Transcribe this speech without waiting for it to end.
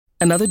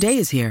Another day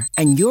is here,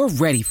 and you're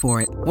ready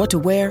for it. What to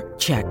wear?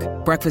 Check.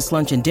 Breakfast,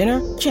 lunch, and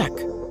dinner? Check.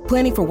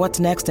 Planning for what's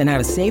next and how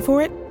to save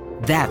for it?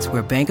 That's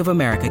where Bank of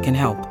America can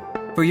help.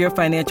 For your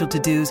financial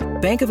to-dos,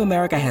 Bank of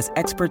America has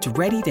experts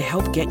ready to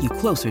help get you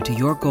closer to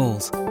your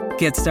goals.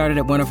 Get started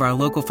at one of our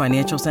local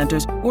financial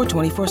centers or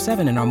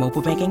 24/7 in our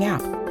mobile banking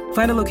app.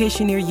 Find a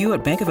location near you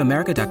at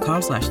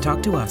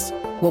bankofamerica.com/talktous.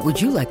 What would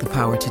you like the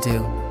power to do?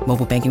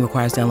 Mobile banking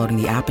requires downloading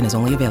the app and is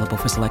only available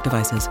for select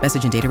devices.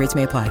 Message and data rates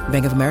may apply.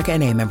 Bank of America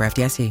N.A., member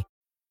FDIC.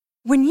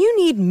 When you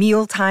need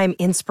mealtime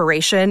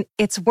inspiration,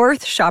 it's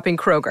worth shopping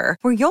Kroger,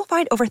 where you'll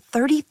find over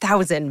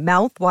 30,000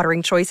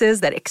 mouth-watering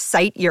choices that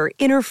excite your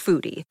inner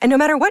foodie. And no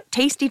matter what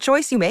tasty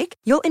choice you make,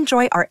 you'll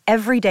enjoy our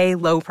everyday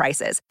low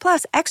prices,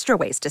 plus extra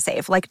ways to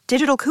save, like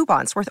digital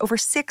coupons worth over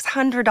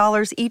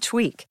 $600 each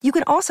week. You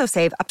can also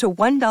save up to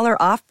 $1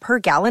 off per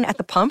gallon at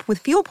the pump with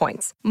fuel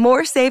points.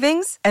 More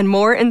savings and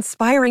more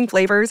inspiring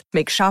flavors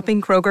make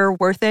shopping Kroger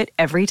worth it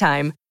every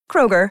time.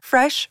 Kroger,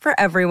 fresh for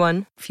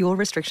everyone. Fuel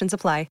restrictions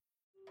apply.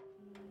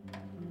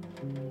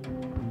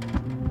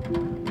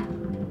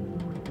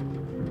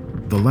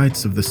 The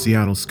lights of the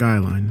Seattle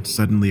skyline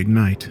suddenly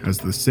ignite as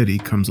the city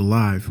comes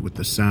alive with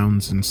the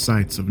sounds and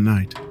sights of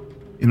night.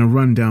 In a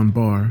rundown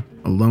bar,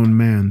 a lone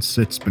man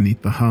sits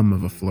beneath the hum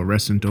of a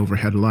fluorescent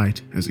overhead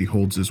light as he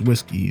holds his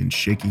whiskey in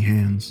shaky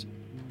hands.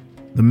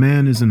 The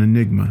man is an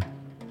enigma.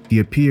 He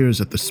appears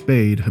at the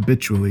Spade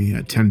habitually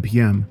at 10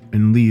 p.m.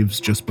 and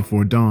leaves just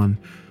before dawn,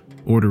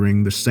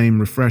 ordering the same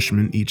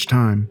refreshment each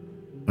time,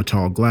 a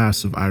tall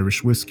glass of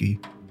Irish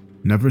whiskey,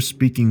 never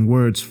speaking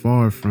words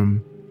far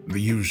from the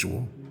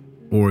usual,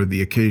 or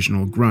the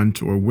occasional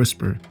grunt or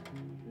whisper.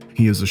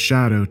 He is a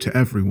shadow to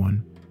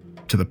everyone.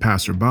 To the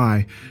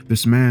passerby,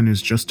 this man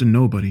is just a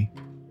nobody.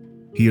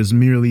 He is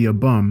merely a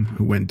bum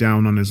who went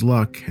down on his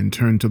luck and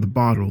turned to the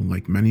bottle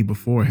like many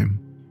before him.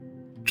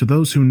 To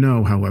those who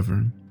know,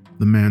 however,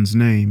 the man's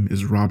name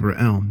is Robert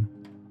Elm,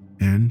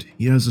 and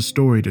he has a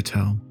story to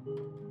tell.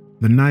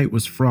 The night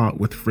was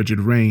fraught with frigid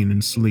rain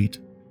and sleet.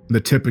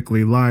 The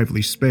typically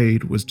lively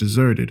Spade was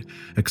deserted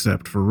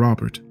except for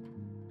Robert.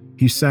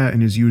 He sat in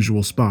his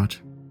usual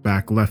spot,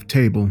 back left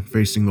table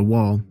facing the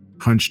wall,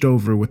 hunched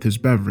over with his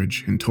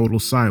beverage in total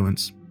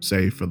silence,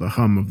 save for the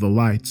hum of the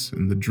lights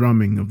and the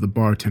drumming of the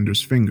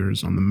bartender's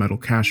fingers on the metal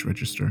cash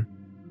register.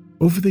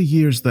 Over the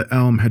years that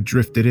Elm had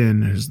drifted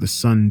in as the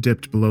sun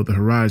dipped below the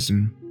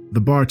horizon,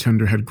 the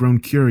bartender had grown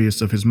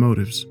curious of his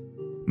motives,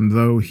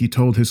 though he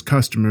told his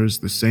customers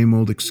the same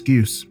old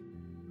excuse.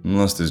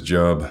 Lost his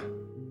job.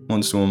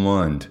 Wants to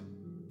unwind.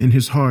 In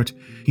his heart,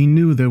 he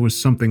knew there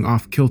was something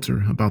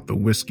off-kilter about the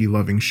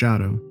whiskey-loving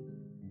shadow.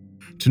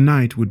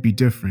 Tonight would be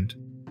different.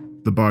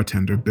 The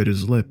bartender bit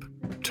his lip,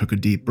 took a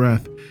deep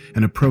breath,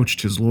 and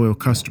approached his loyal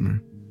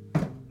customer.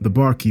 The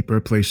barkeeper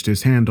placed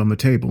his hand on the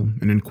table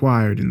and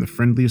inquired in the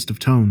friendliest of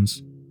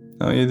tones.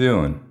 How you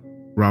doing?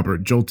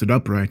 Robert jolted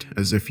upright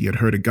as if he had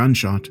heard a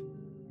gunshot.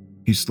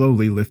 He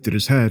slowly lifted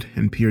his head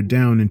and peered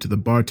down into the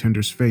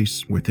bartender's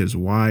face with his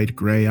wide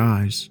gray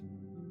eyes.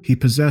 He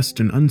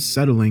possessed an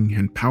unsettling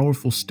and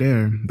powerful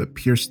stare that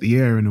pierced the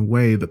air in a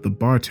way that the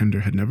bartender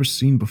had never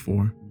seen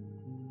before.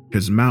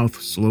 His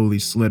mouth slowly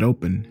slid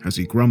open as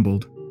he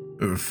grumbled,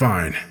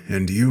 Fine,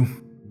 and you?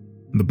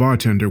 The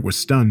bartender was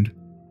stunned.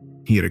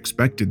 He had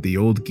expected the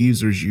old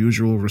geezer's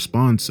usual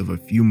response of a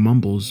few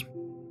mumbles,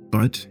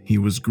 but he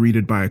was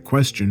greeted by a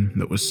question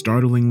that was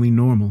startlingly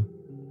normal.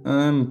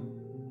 I'm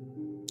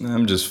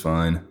just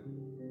fine.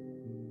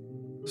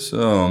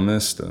 So,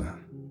 mister,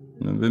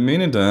 I've been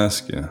meaning to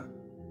ask you.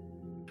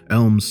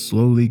 Elm's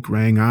slowly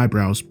graying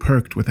eyebrows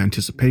perked with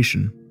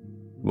anticipation.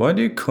 Why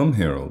do you come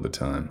here all the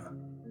time?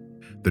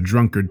 The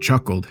drunkard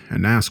chuckled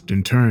and asked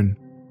in turn,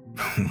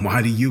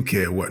 Why do you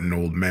care what an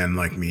old man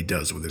like me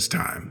does with his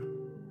time?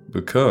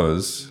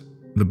 Because,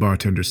 the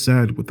bartender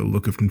said with a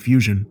look of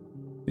confusion,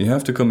 you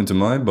have to come into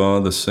my bar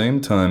the same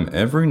time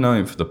every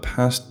night for the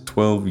past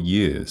 12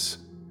 years.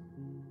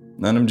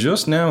 And I'm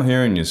just now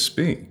hearing you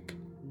speak.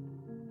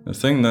 I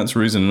think that's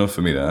reason enough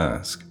for me to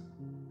ask.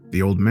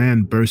 The old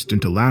man burst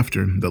into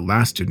laughter that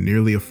lasted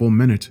nearly a full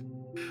minute.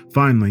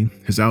 Finally,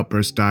 his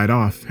outburst died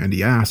off, and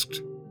he asked,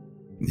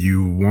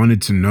 You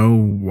wanted to know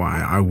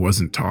why I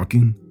wasn't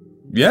talking?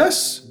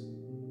 Yes.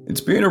 It's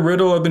been a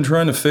riddle I've been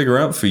trying to figure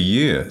out for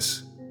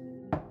years.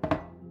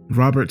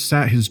 Robert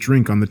sat his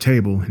drink on the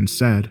table and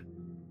said,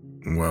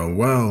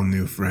 Well,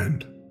 new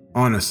friend.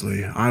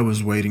 Honestly, I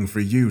was waiting for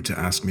you to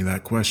ask me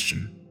that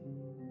question.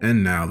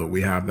 And now that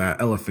we have that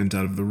elephant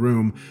out of the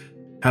room,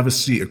 have a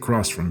seat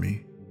across from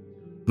me.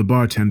 The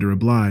bartender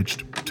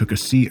obliged, took a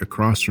seat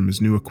across from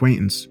his new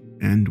acquaintance,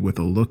 and with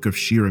a look of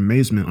sheer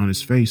amazement on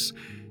his face,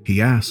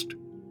 he asked,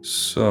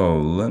 So,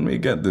 let me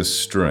get this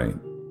straight.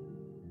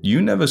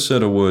 You never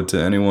said a word to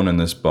anyone in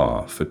this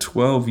bar for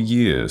 12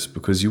 years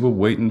because you were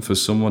waiting for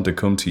someone to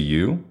come to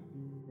you?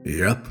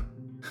 Yep.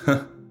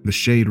 The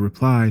shade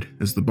replied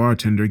as the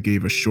bartender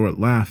gave a short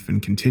laugh and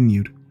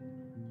continued.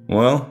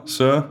 Well,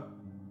 sir,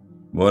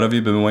 what have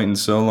you been waiting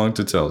so long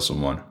to tell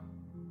someone?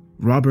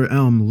 Robert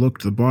Elm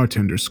looked the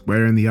bartender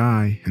square in the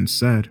eye and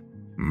said,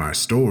 My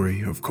story,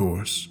 of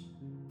course.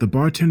 The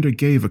bartender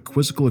gave a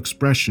quizzical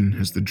expression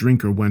as the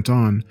drinker went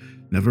on,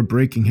 never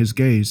breaking his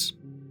gaze.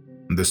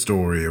 The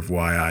story of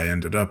why I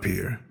ended up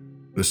here.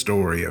 The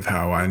story of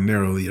how I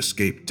narrowly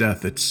escaped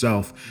death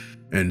itself.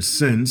 And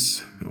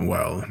since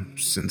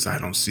I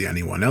don't see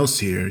anyone else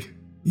here,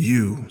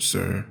 you,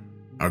 sir,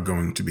 are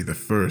going to be the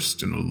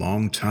first in a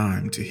long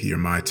time to hear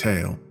my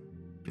tale.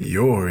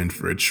 You're in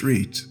for a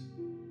treat."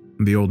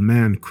 The old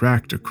man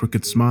cracked a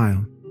crooked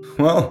smile.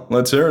 "Well,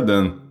 let's hear it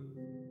then,"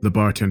 the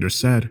bartender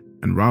said,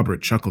 and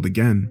Robert chuckled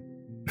again.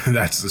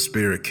 "That's the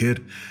spirit,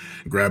 kid.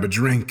 Grab a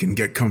drink and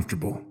get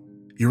comfortable.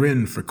 You're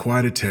in for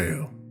quite a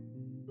tale."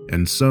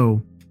 And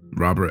so,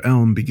 Robert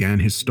Elm began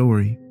his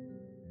story.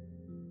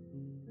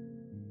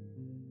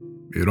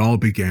 It all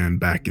began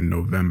back in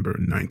November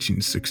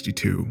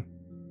 1962.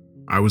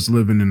 I was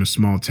living in a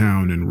small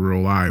town in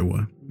rural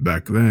Iowa.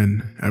 Back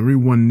then,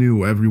 everyone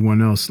knew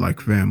everyone else like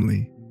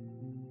family.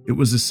 It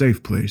was a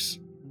safe place.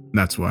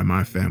 That's why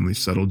my family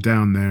settled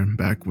down there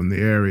back when the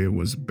area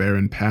was a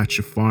barren patch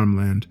of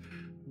farmland.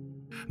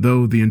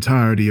 Though the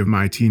entirety of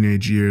my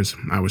teenage years,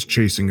 I was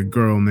chasing a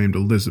girl named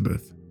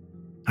Elizabeth.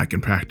 I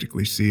can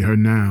practically see her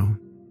now.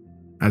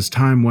 As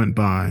time went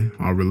by,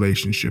 our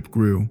relationship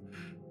grew.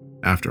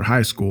 After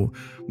high school,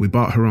 we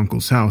bought her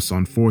uncle's house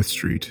on 4th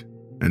Street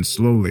and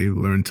slowly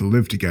learned to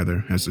live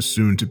together as a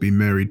soon-to-be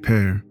married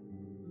pair.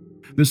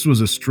 This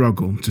was a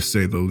struggle, to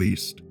say the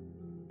least.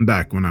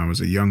 Back when I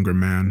was a younger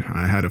man,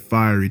 I had a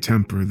fiery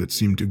temper that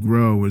seemed to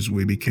grow as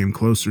we became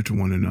closer to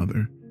one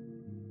another.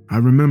 I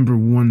remember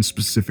one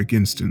specific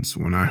instance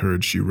when I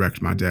heard she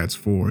wrecked my dad's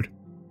Ford.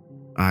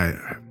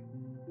 I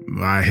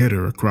hit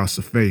her across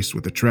the face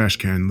with a trash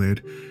can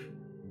lid.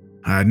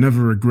 I had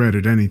never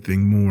regretted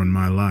anything more in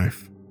my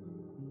life.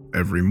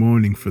 Every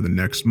morning for the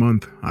next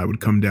month, I would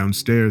come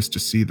downstairs to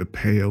see the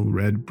pale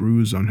red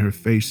bruise on her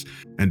face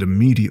and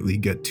immediately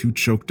get too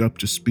choked up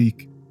to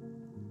speak.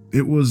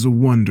 It was a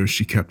wonder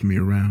she kept me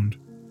around.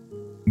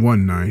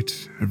 One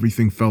night,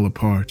 everything fell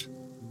apart.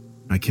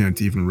 I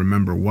can't even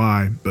remember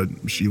why, but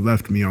she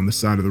left me on the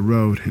side of the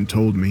road and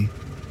told me,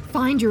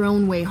 "Find your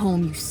own way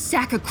home, you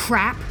sack of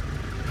crap."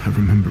 I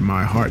remember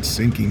my heart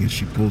sinking as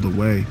she pulled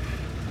away,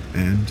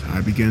 and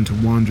I began to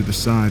wander the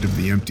side of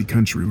the empty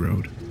country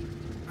road.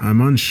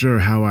 I'm unsure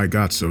how I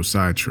got so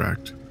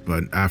sidetracked,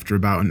 but after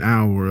about an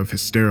hour of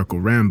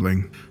hysterical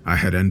rambling, I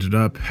had ended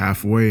up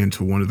halfway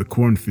into one of the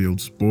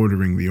cornfields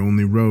bordering the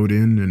only road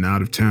in and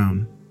out of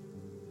town.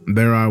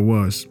 There I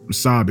was,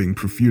 sobbing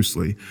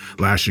profusely,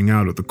 lashing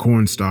out at the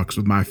corn stalks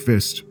with my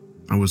fist.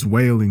 I was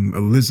wailing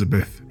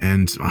Elizabeth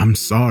and "I'm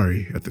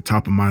sorry" at the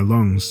top of my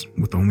lungs,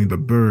 with only the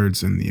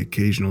birds and the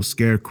occasional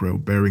scarecrow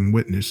bearing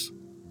witness.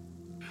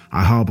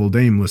 I hobbled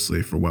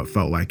aimlessly for what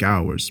felt like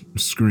hours,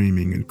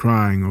 screaming and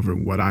crying over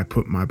what I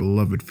put my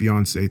beloved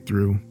fiancée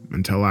through,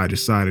 until I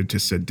decided to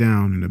sit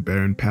down in a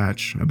barren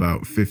patch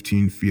about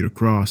 15 feet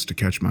across to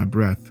catch my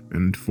breath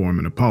and form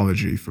an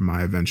apology for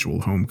my eventual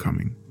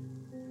homecoming.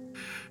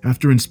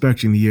 After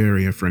inspecting the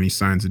area for any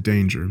signs of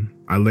danger,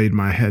 I laid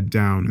my head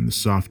down in the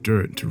soft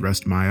dirt to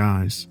rest my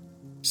eyes.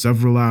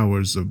 Several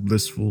hours of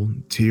blissful,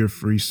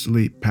 tear-free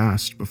sleep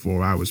passed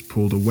before I was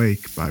pulled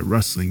awake by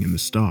rustling in the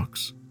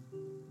stalks.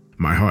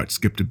 My heart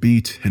skipped a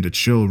beat and a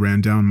chill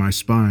ran down my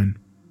spine.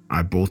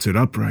 I bolted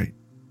upright.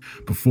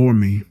 Before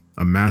me,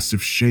 a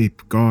massive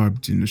shape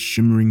garbed in a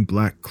shimmering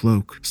black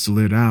cloak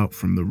slid out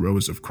from the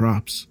rows of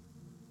crops.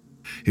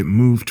 It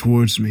moved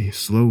towards me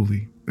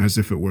slowly, as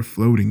if it were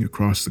floating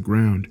across the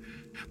ground,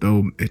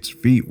 though its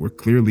feet were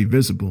clearly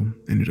visible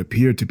and it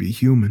appeared to be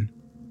human.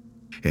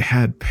 It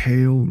had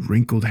pale,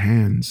 wrinkled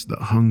hands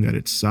that hung at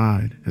its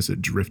side as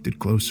it drifted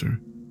closer.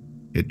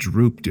 It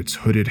drooped its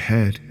hooded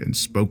head and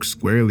spoke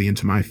squarely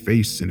into my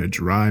face in a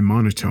dry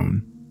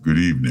monotone. "Good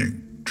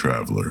evening,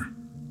 traveler."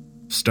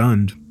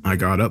 Stunned, I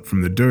got up from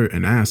the dirt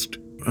and asked,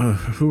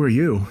 "Who are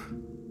you?"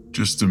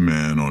 "Just a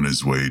man on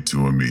his way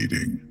to a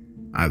meeting."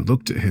 I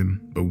looked at him,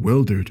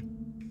 bewildered.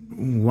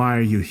 "Why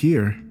are you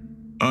here?"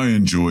 "I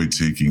enjoy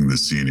taking the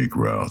scenic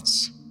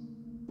routes.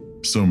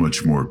 So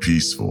much more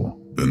peaceful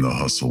than the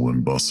hustle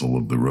and bustle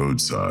of the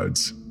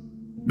roadsides.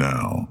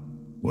 Now,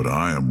 what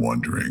I am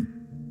wondering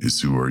is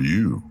who are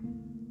you,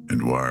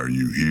 and why are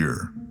you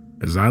here?"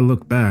 As I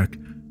look back,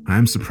 I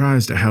am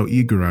surprised at how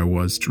eager I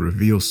was to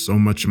reveal so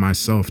much of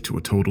myself to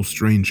a total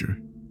stranger.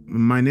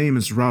 "My name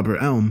is Robert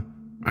Elm,"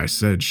 I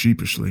said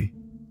sheepishly.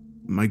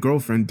 "My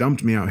girlfriend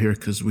dumped me out here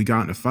because we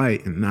got in a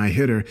fight, and I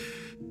hit her,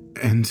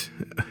 and...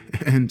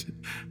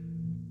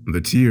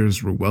 The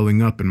tears were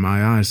welling up in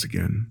my eyes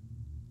again.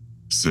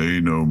 "Say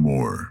no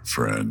more,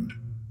 friend,"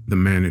 the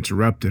man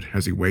interrupted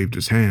as he waved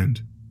his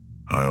hand.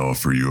 "I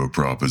offer you a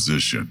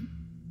proposition.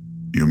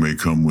 You may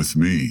come with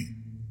me,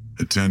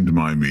 attend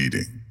my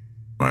meeting.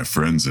 My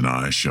friends and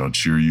I shall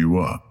cheer you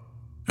up,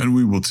 and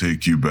we will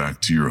take you back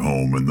to your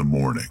home in the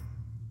morning.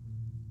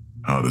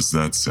 How does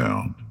that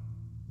sound?"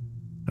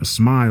 A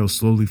smile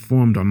slowly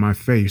formed on my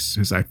face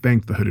as I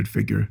thanked the hooded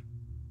figure.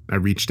 I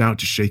reached out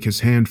to shake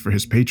his hand for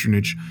his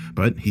patronage,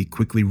 but he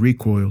quickly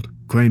recoiled,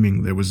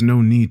 claiming there was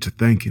no need to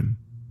thank him.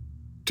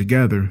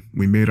 Together,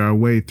 we made our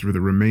way through the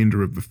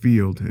remainder of the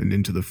field and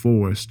into the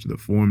forest that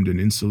formed an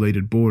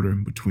insulated border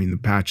between the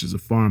patches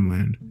of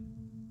farmland.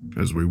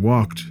 As we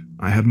walked,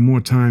 I had more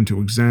time to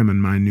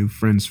examine my new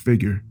friend's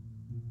figure.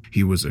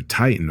 He was a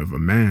titan of a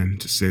man,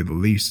 to say the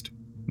least,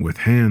 with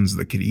hands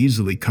that could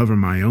easily cover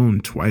my own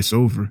twice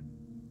over.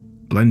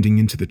 Blending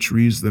into the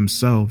trees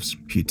themselves,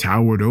 he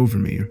towered over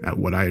me at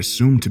what I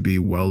assumed to be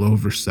well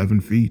over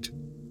 7 feet.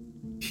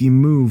 He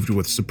moved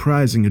with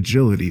surprising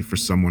agility for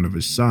someone of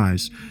his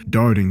size,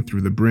 darting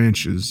through the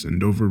branches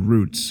and over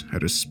roots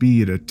at a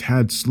speed a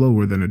tad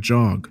slower than a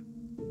jog.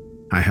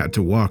 I had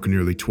to walk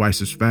nearly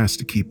twice as fast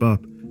to keep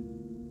up.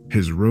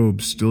 His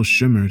robe still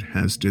shimmered,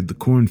 as did the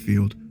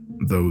cornfield,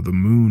 though the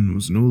moon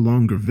was no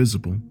longer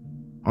visible.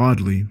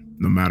 Oddly,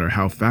 no matter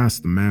how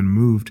fast the man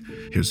moved,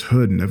 his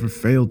hood never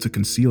failed to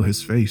conceal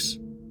his face.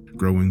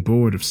 Growing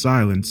bored of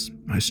silence,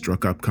 I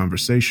struck up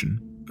conversation.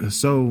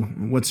 "So,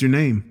 what's your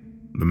name?"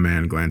 The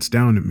man glanced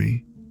down at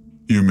me.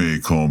 You may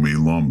call me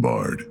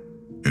Lombard.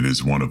 It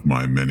is one of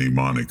my many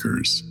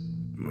monikers.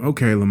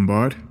 "Okay,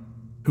 Lombard.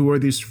 Who are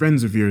these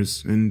friends of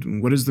yours,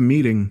 and what is the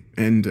meeting,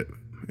 and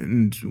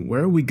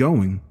where are we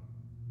going?"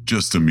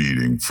 Just a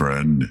meeting,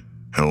 friend,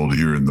 held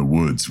here in the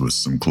woods with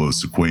some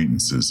close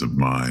acquaintances of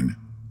mine.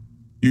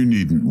 You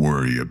needn't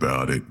worry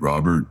about it,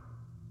 Robert.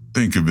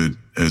 Think of it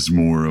as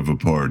more of a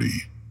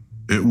party.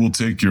 It will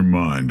take your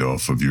mind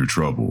off of your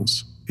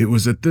troubles. It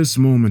was at this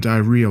moment I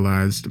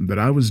realized that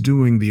I was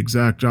doing the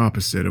exact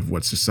opposite of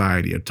what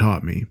society had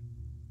taught me.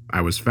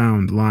 I was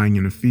found lying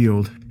in a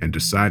field and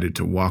decided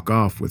to walk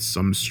off with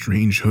some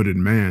strange hooded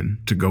man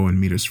to go and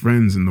meet his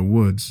friends in the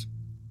woods.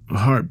 A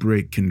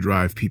heartbreak can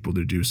drive people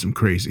to do some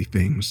crazy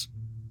things.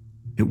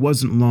 It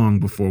wasn't long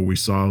before we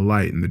saw a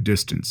light in the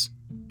distance.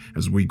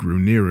 As we grew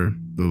nearer,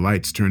 the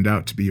lights turned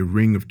out to be a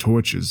ring of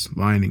torches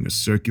lining a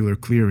circular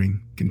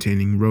clearing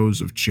containing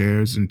rows of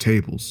chairs and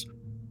tables.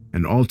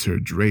 An altar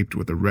draped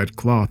with a red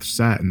cloth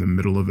sat in the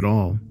middle of it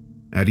all.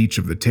 At each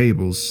of the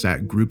tables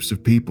sat groups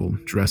of people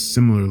dressed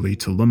similarly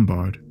to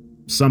Lombard.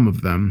 Some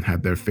of them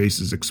had their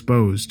faces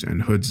exposed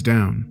and hoods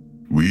down.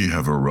 We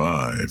have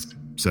arrived,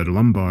 said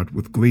Lombard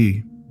with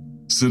glee.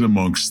 Sit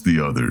amongst the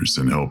others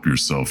and help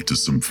yourself to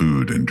some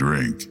food and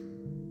drink.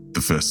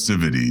 The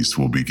festivities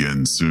will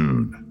begin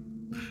soon.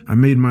 I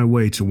made my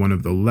way to one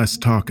of the less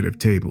talkative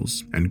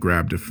tables and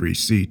grabbed a free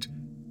seat.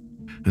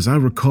 As I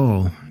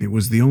recall, it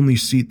was the only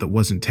seat that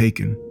wasn't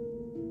taken.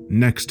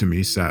 Next to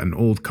me sat an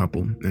old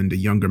couple and a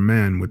younger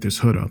man with his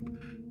hood up.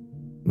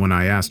 When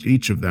I asked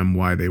each of them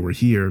why they were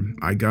here,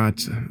 I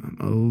got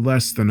a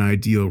less than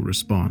ideal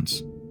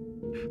response.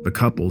 The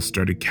couple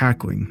started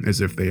cackling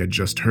as if they had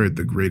just heard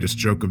the greatest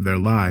joke of their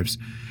lives,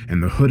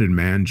 and the hooded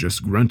man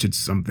just grunted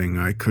something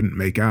I couldn't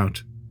make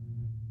out.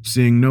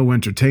 Seeing no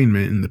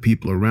entertainment in the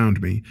people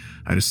around me,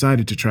 I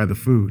decided to try the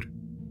food.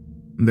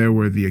 There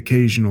were the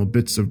occasional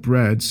bits of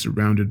bread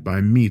surrounded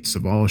by meats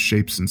of all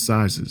shapes and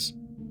sizes.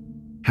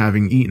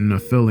 Having eaten a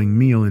filling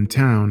meal in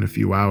town a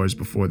few hours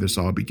before this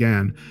all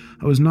began,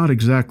 I was not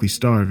exactly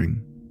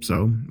starving,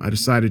 so I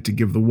decided to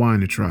give the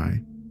wine a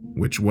try,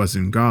 which was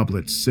in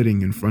goblets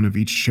sitting in front of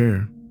each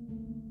chair.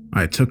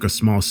 I took a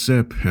small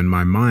sip and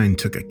my mind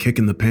took a kick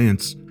in the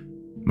pants.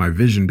 My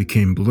vision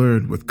became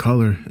blurred with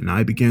color and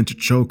I began to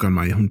choke on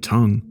my own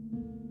tongue.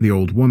 The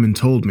old woman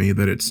told me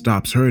that it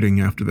stops hurting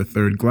after the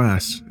third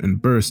glass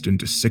and burst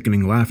into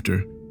sickening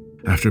laughter.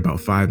 After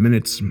about 5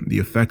 minutes, the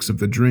effects of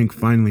the drink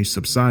finally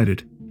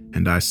subsided,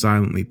 and I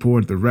silently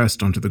poured the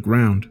rest onto the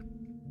ground.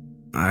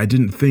 I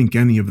didn't think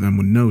any of them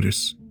would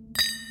notice.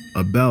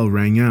 A bell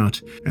rang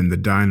out, and the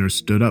diners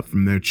stood up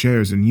from their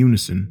chairs in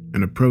unison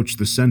and approached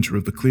the center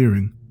of the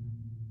clearing.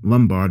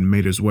 Lombard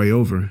made his way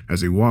over as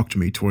he walked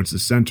me towards the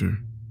center.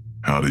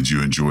 How did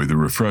you enjoy the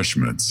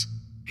refreshments?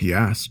 He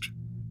asked.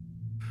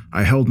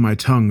 I held my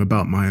tongue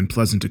about my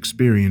unpleasant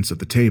experience at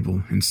the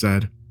table and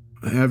said,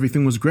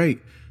 "Everything was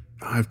great.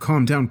 I've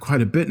calmed down quite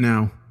a bit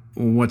now.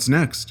 What's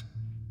next?"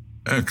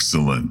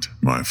 Excellent,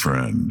 my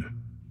friend.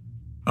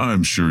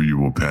 I'm sure you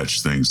will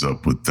patch things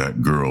up with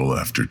that girl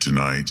after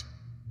tonight,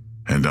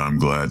 and I'm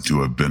glad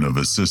to have been of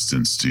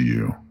assistance to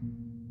you.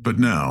 But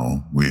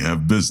now we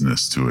have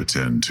business to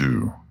attend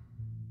to.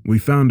 We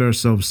found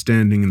ourselves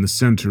standing in the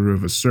center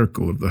of a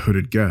circle of the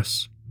hooded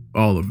guests,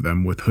 all of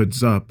them with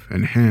hoods up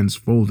and hands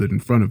folded in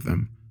front of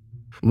them.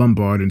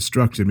 Lombard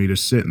instructed me to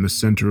sit in the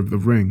center of the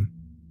ring.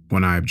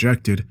 When I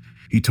objected,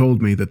 he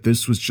told me that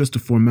this was just a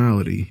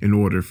formality in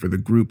order for the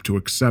group to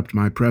accept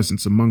my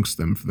presence amongst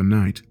them for the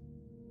night.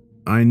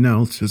 I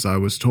knelt as I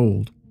was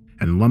told,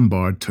 and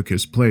Lombard took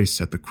his place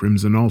at the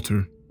crimson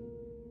altar.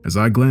 As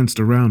I glanced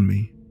around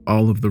me,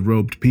 all of the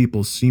robed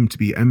people seemed to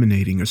be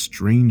emanating a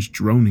strange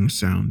droning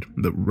sound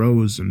that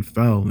rose and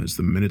fell as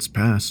the minutes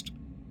passed.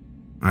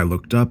 I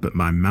looked up at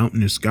my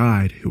mountainous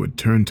guide who had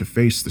turned to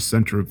face the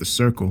center of the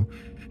circle,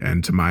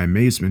 and to my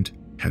amazement,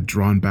 had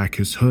drawn back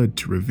his hood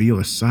to reveal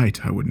a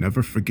sight I would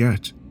never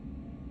forget.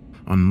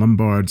 On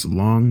Lombard's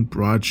long,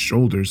 broad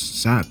shoulders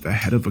sat the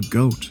head of a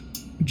goat,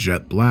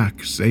 jet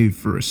black save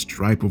for a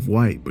stripe of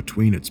white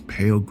between its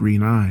pale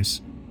green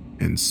eyes,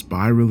 and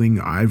spiraling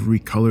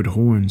ivory-colored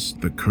horns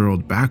that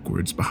curled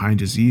backwards behind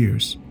his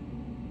ears.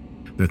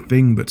 The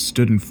thing that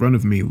stood in front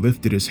of me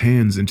lifted his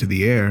hands into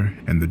the air,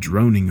 and the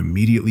droning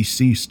immediately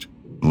ceased.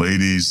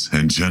 Ladies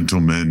and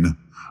gentlemen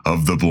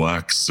of the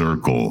Black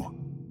Circle,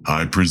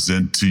 I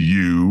present to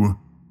you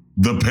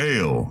the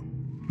Pale.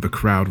 The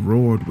crowd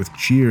roared with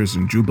cheers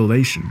and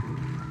jubilation.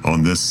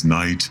 On this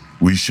night,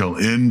 we shall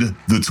end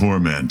the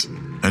torment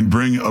and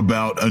bring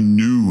about a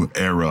new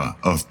era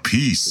of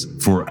peace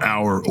for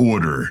our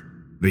order.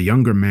 The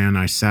younger man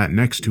I sat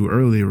next to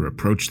earlier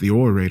approached the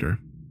orator.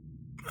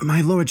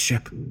 "My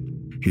lordship,"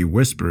 he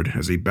whispered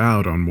as he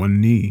bowed on one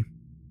knee.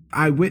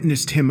 "I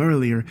witnessed him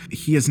earlier.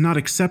 He has not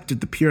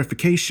accepted the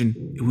purification.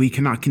 We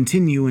cannot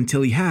continue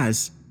until he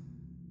has."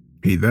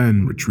 He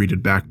then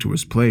retreated back to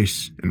his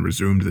place and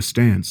resumed the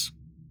stance.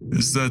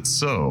 Is that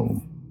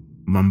so?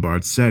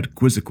 Lombard said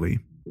quizzically.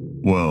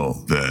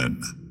 Well,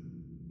 then,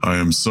 I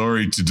am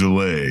sorry to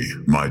delay,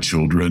 my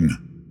children,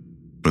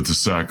 but the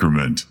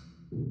sacrament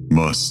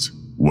must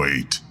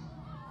wait.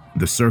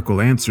 The circle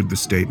answered the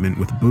statement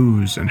with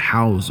boos and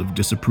howls of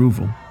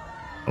disapproval.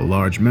 A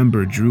large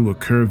member drew a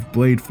curved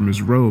blade from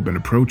his robe and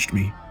approached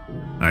me.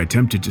 I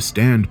attempted to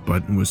stand,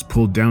 but was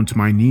pulled down to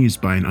my knees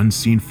by an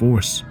unseen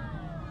force.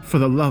 "For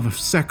the love of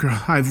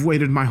Sekra, I've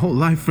waited my whole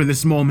life for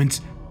this moment,"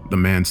 the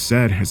man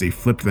said as he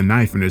flipped the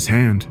knife in his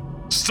hand.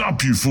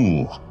 Stop, you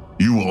fool!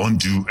 You will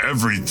undo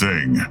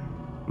everything!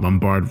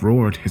 Lombard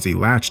roared as he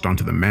latched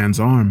onto the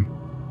man's arm.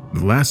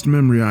 The last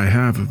memory I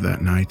have of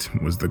that night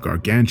was the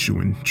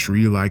gargantuan,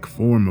 tree-like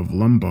form of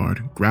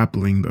Lombard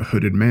grappling the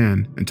hooded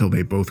man until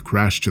they both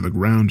crashed to the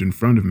ground in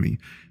front of me.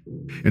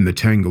 In the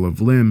tangle of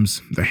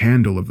limbs, the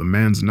handle of the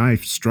man's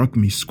knife struck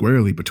me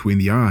squarely between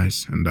the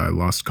eyes, and I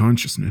lost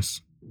consciousness.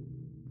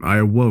 I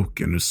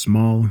awoke in a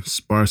small,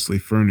 sparsely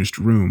furnished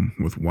room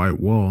with white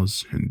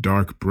walls and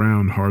dark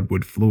brown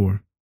hardwood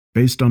floor.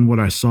 Based on what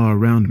I saw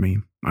around me,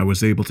 I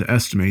was able to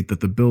estimate that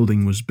the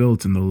building was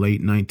built in the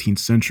late 19th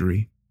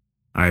century.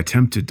 I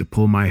attempted to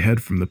pull my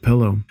head from the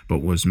pillow,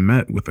 but was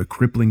met with a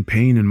crippling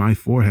pain in my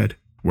forehead,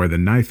 where the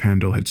knife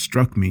handle had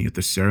struck me at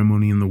the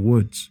ceremony in the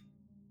woods.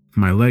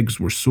 My legs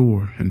were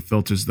sore and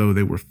felt as though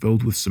they were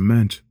filled with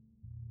cement.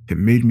 It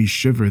made me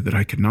shiver that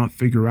I could not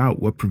figure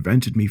out what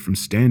prevented me from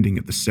standing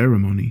at the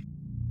ceremony.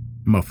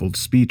 Muffled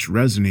speech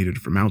resonated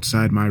from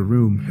outside my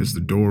room as the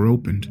door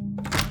opened.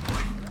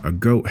 A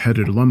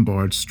goat-headed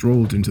Lombard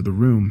strolled into the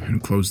room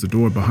and closed the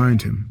door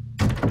behind him.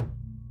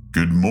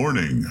 Good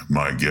morning,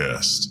 my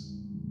guest.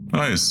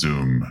 I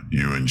assume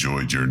you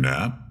enjoyed your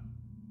nap?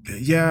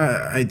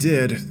 Yeah, I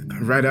did.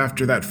 Right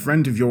after that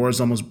friend of yours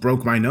almost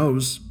broke my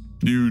nose.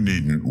 You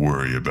needn't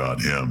worry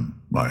about him,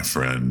 my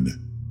friend.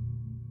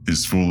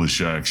 His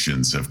foolish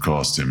actions have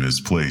cost him his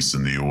place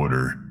in the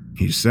order,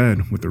 he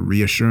said with a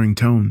reassuring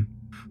tone.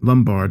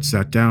 Lombard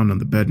sat down on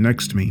the bed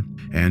next to me,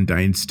 and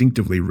I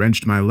instinctively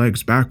wrenched my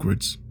legs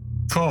backwards.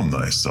 Calm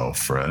thyself,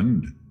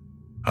 friend.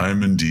 I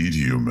am indeed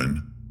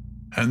human,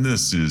 and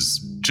this is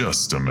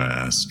just a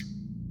mask.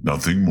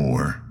 Nothing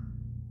more.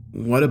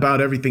 What about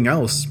everything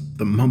else?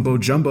 The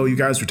mumbo-jumbo you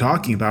guys were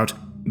talking about?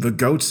 The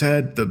goat's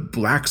head, the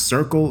black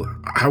circle?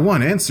 I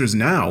want answers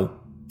now.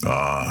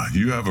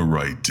 You have a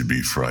right to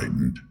be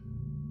frightened.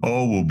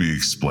 All will be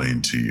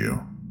explained to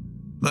you.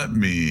 Let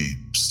me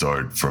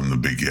start from the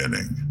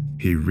beginning.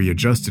 He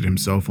readjusted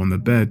himself on the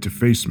bed to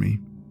face me.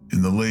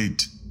 In the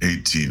late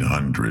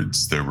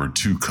 1800s, there were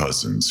two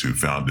cousins who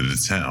founded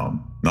a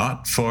town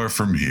not far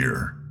from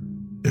here.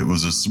 It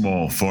was a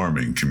small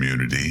farming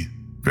community,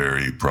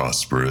 very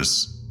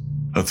prosperous,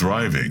 a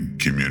thriving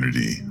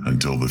community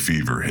until the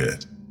fever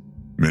hit.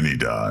 Many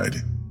died,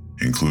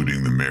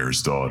 including the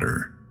mayor's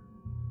daughter.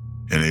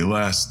 In a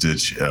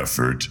last-ditch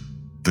effort,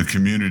 the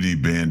community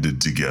banded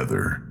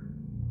together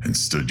and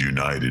stood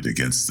united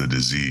against the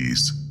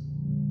disease.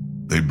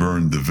 They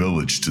burned the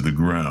village to the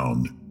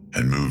ground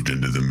and moved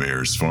into the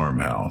mayor's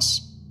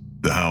farmhouse,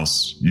 the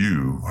house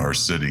you are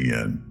sitting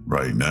in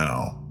right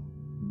now.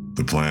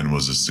 The plan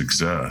was a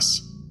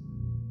success.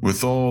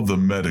 With all the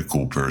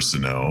medical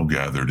personnel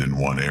gathered in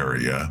one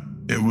area,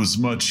 it was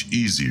much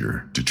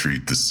easier to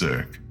treat the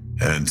sick,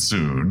 and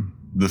soon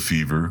the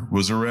fever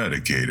was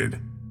eradicated.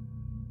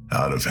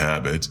 Out of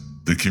habit,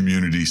 the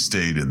community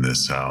stayed in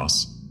this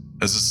house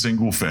as a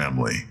single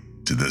family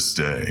to this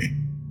day,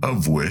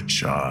 of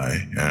which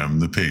I am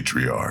the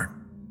patriarch.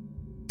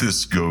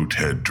 This goat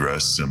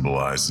headdress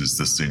symbolizes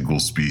the single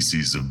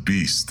species of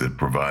beast that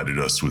provided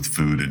us with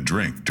food and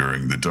drink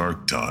during the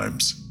dark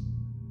times.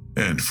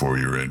 And for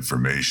your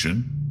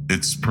information,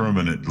 it's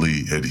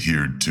permanently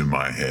adhered to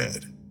my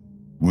head.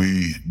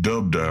 We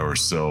dubbed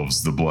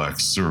ourselves the Black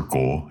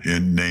Circle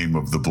in name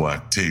of the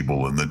black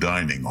table in the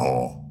dining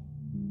hall.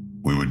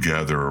 We would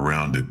gather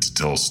around it to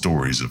tell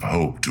stories of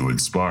hope to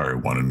inspire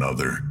one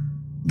another.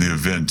 The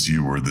event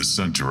you were the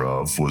center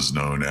of was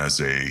known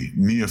as a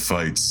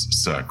neophyte's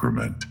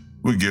sacrament.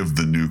 We give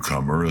the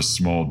newcomer a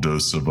small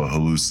dose of a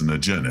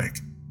hallucinogenic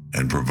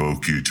and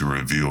provoke you to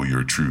reveal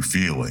your true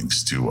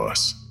feelings to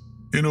us,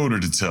 in order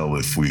to tell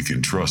if we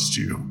can trust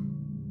you.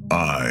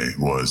 I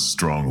was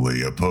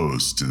strongly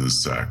opposed to the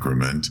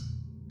sacrament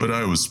but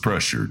I was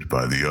pressured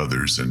by the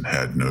others and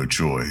had no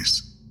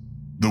choice.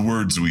 The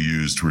words we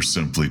used were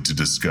simply to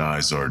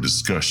disguise our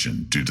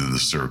discussion due to the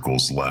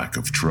circle's lack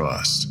of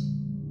trust.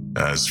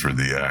 As for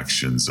the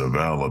actions of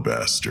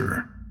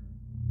Alabaster,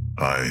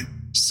 I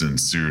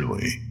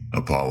sincerely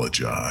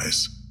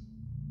apologize.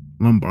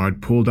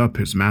 Lombard pulled up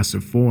his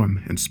massive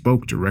form and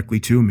spoke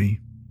directly to me.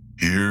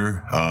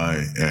 Here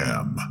I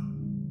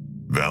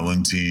am,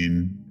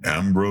 Valentine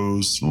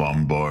Ambrose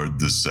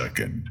Lombard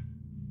II,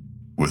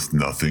 with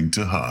nothing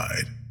to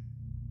hide,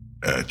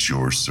 at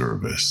your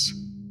service.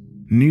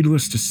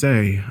 Needless to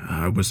say,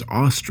 I was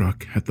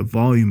awestruck at the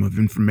volume of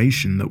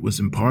information that was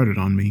imparted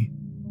on me.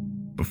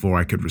 Before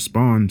I could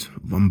respond,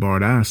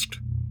 Lombard asked,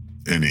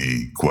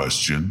 Any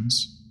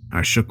questions?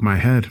 I shook my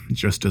head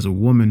just as a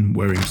woman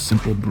wearing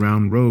simple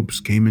brown robes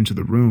came into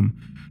the room,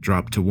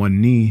 dropped to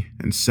one knee,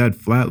 and said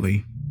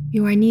flatly,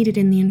 You are needed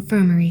in the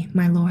infirmary,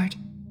 my lord.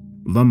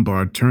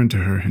 Lombard turned to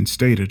her and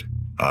stated,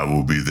 I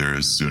will be there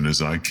as soon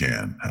as I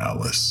can,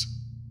 Alice.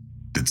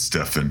 Did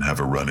Stefan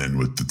have a run-in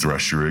with the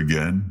Thresher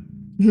again?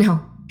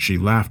 No. She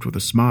laughed with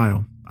a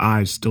smile,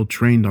 eyes still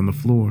trained on the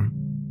floor.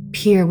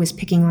 Pierre was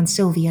picking on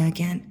Sylvia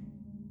again.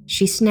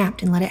 She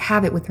snapped and let it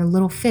have it with her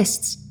little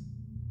fists.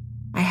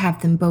 I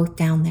have them both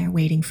down there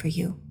waiting for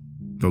you.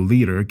 The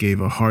leader gave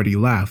a hearty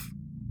laugh.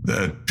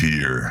 That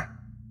Pierre.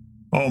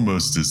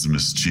 Almost as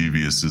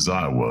mischievous as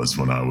I was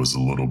when I was a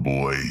little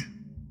boy.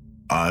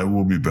 I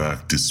will be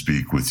back to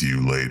speak with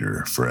you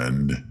later,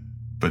 friend.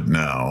 But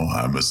now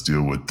I must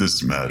deal with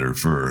this matter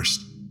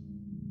first.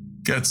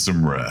 Get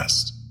some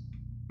rest.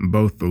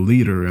 Both the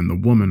leader and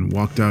the woman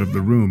walked out of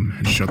the room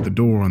and shut the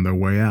door on their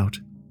way out,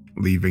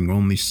 leaving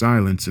only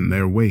silence in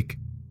their wake.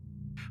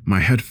 My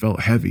head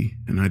felt heavy,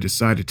 and I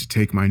decided to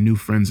take my new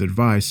friend's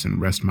advice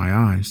and rest my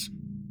eyes.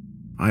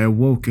 I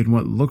awoke in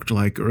what looked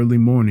like early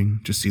morning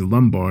to see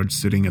Lombard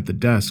sitting at the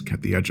desk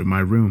at the edge of my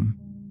room.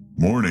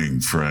 Morning,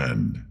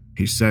 friend,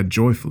 he said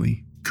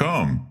joyfully.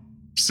 Come,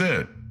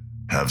 sit.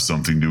 Have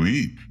something to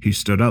eat. He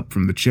stood up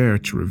from the chair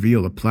to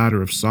reveal a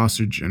platter of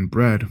sausage and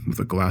bread with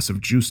a glass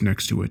of juice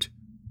next to it.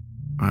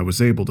 I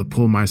was able to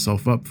pull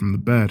myself up from the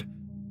bed.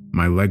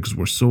 My legs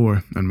were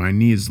sore and my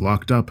knees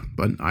locked up,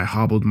 but I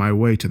hobbled my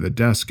way to the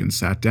desk and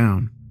sat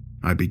down.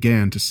 I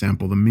began to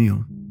sample the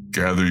meal.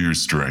 Gather your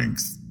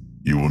strength.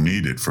 You will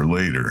need it for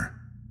later.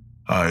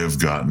 I have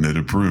gotten it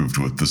approved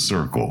with the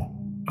Circle.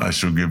 I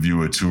shall give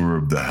you a tour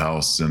of the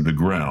house and the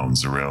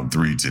grounds around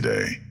 3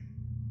 today.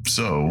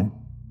 So,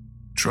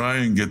 try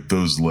and get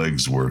those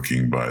legs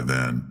working by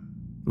then.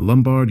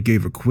 Lombard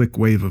gave a quick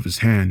wave of his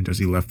hand as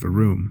he left the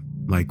room,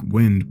 like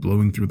wind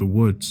blowing through the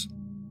woods.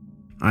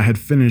 I had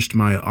finished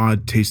my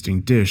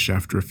odd-tasting dish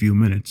after a few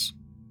minutes.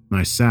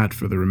 I sat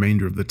for the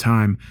remainder of the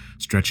time,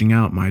 stretching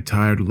out my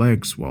tired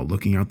legs while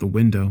looking out the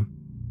window.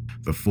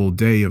 The full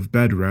day of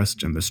bed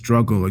rest and the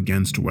struggle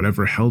against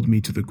whatever held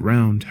me to the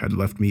ground had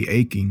left me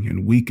aching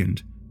and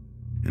weakened.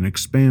 An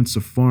expanse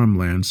of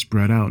farmland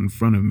spread out in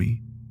front of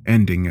me,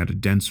 ending at a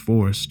dense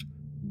forest.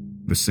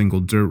 The single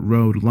dirt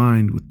road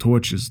lined with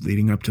torches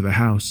leading up to the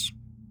house.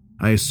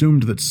 I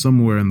assumed that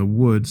somewhere in the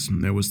woods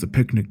there was the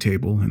picnic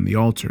table and the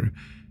altar,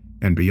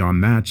 and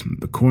beyond that,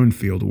 the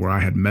cornfield where I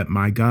had met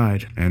my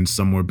guide, and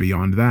somewhere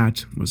beyond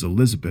that was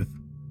Elizabeth,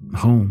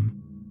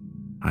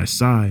 home. I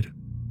sighed.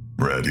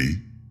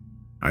 Ready?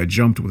 I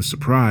jumped with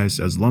surprise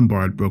as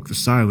Lombard broke the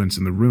silence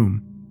in the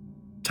room.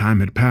 Time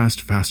had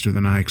passed faster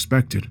than I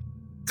expected.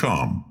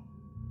 Come,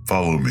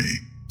 follow me,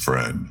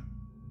 friend.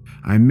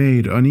 I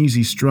made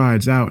uneasy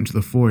strides out into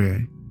the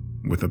foyer,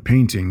 with a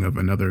painting of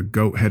another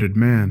goat-headed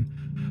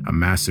man, a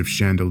massive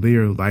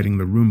chandelier lighting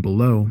the room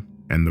below,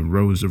 and the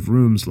rows of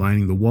rooms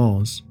lining the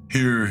walls.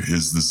 Here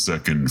is the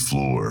second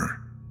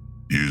floor,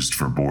 used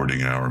for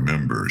boarding our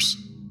members.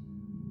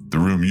 The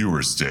room you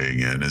are staying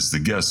in is the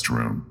guest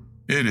room.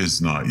 It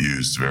is not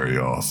used very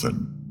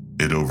often.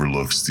 It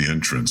overlooks the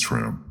entrance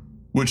room,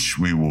 which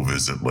we will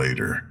visit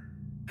later.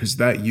 Is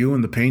that you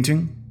in the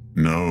painting?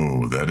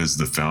 No, that is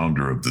the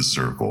founder of the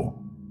Circle.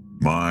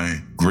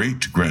 My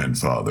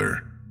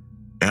great-grandfather,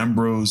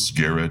 Ambrose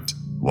Garrett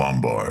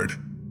Lombard.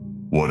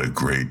 What a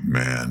great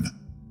man.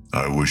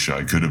 I wish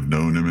I could have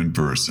known him in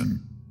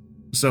person.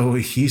 So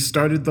he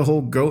started the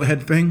whole goat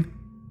head thing?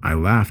 I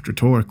laughed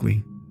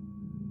rhetorically.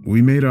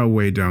 We made our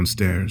way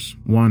downstairs,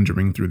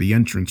 wandering through the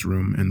entrance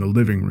room and the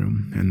living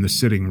room and the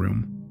sitting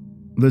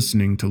room,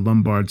 listening to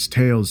Lombard's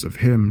tales of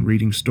him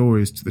reading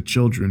stories to the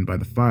children by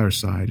the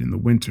fireside in the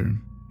winter,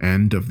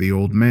 and of the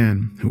old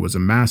man who was a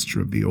master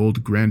of the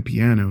old grand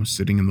piano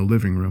sitting in the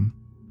living room.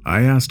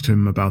 I asked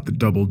him about the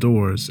double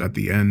doors at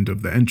the end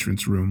of the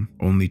entrance room,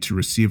 only to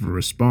receive a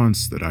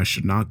response that I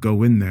should not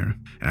go in there,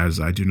 as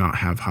I do not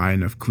have high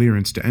enough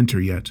clearance to enter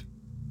yet.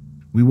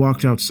 We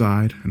walked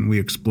outside and we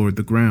explored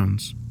the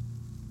grounds.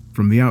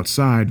 From the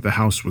outside, the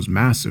house was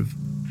massive.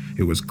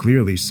 It was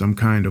clearly some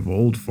kind of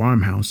old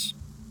farmhouse.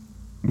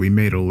 We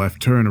made a left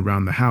turn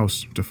around the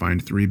house to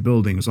find 3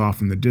 buildings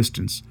off in the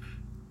distance.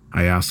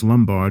 I asked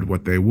Lombard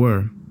what they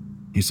were.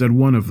 He said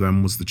one of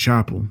them was the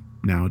chapel,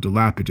 now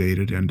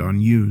dilapidated and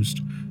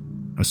unused.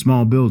 a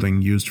small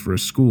building used for a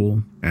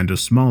school, and a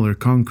smaller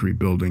concrete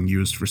building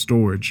used for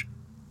storage.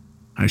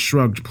 I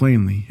shrugged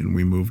plainly, and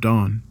we moved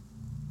on.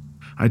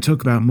 I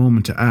took that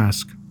moment to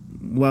ask,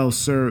 "Well,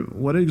 sir,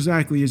 what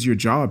exactly is your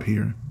job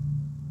here?"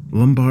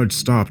 Lombard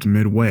stopped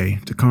midway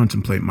to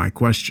contemplate my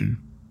question.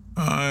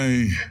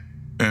 I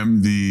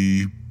am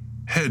the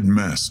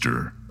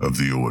headmaster of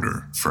the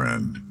order,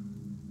 friend.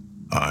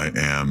 I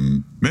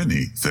am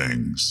many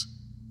things.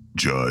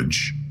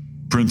 Judge,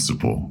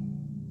 principal,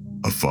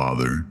 a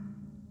father,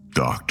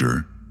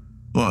 doctor,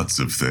 lots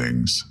of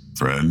things,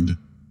 friend.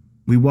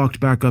 We walked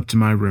back up to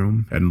my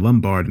room, and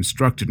Lombard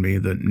instructed me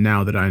that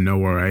now that I know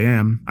where I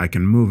am, I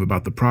can move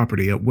about the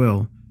property at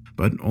will,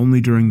 but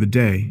only during the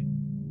day.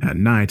 At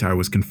night, I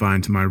was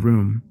confined to my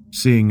room.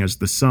 Seeing as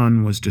the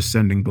sun was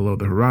descending below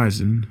the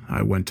horizon,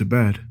 I went to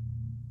bed.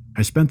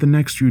 I spent the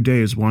next few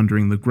days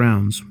wandering the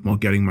grounds while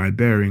getting my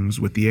bearings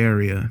with the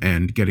area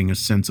and getting a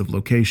sense of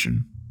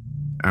location.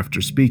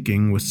 After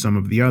speaking with some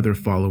of the other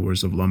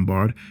followers of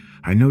Lombard,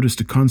 I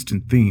noticed a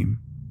constant theme.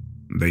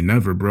 They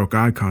never broke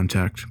eye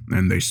contact,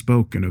 and they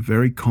spoke in a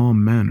very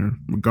calm manner,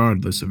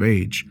 regardless of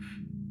age.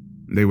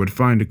 They would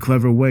find a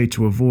clever way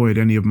to avoid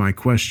any of my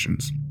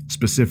questions,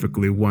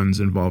 specifically ones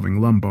involving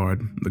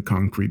Lombard, the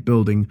concrete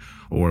building,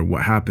 or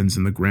what happens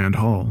in the Grand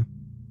Hall.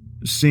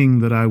 Seeing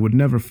that I would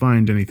never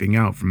find anything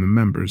out from the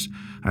members,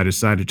 I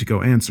decided to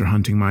go answer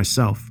hunting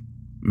myself.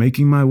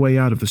 Making my way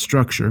out of the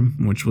structure,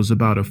 which was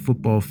about a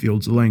football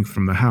field's length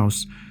from the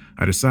house,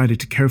 I decided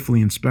to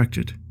carefully inspect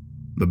it.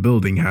 The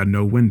building had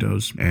no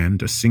windows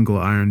and a single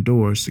iron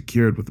door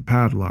secured with a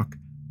padlock.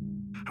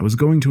 I was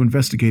going to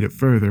investigate it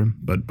further,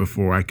 but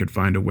before I could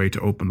find a way to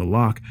open the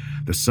lock,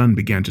 the sun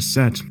began to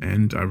set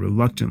and I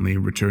reluctantly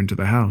returned to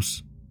the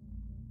house.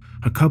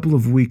 A couple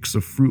of weeks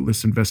of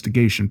fruitless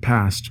investigation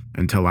passed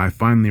until I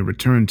finally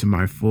returned to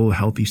my full,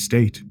 healthy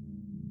state.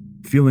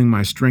 Feeling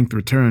my strength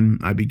return,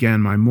 I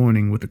began my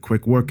morning with a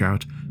quick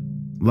workout.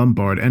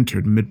 Lombard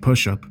entered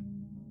mid-push-up.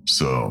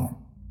 So,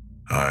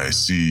 I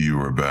see you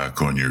are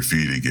back on your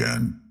feet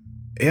again.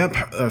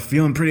 Yep,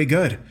 feeling pretty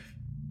good,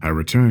 I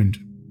returned.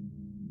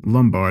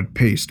 Lombard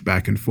paced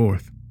back and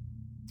forth.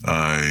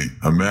 I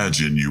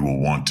imagine you will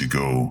want to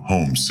go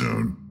home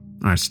soon.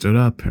 I stood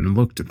up and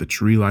looked at the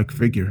tree-like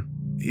figure.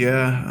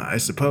 Yeah, I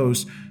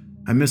suppose.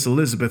 I miss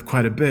Elizabeth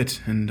quite a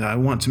bit, and I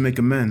want to make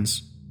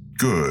amends.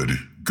 Good.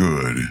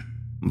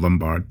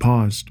 Lombard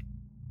paused.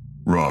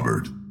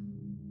 Robert,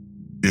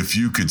 if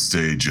you could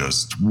stay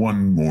just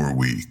one more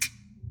week.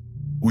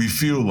 We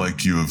feel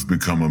like you have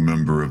become a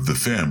member of the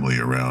family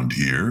around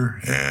here,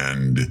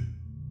 and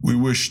we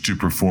wish to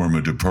perform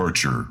a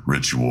departure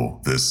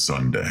ritual this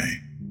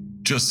Sunday,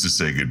 just to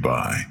say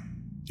goodbye.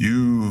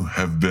 You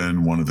have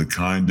been one of the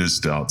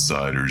kindest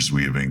outsiders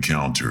we have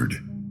encountered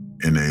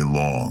in a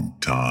long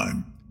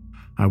time.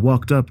 I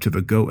walked up to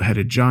the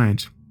goat-headed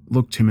giant,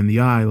 looked him in the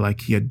eye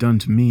like he had done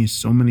to me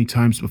so many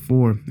times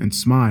before, and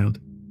smiled.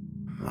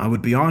 I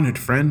would be honored,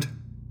 friend.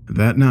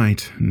 That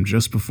night,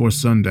 just before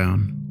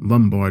sundown,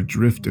 Lombard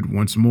drifted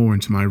once more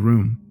into my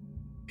room.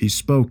 He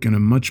spoke in a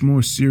much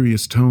more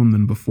serious tone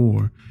than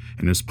before,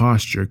 and his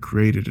posture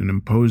created an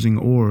imposing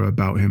aura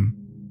about him.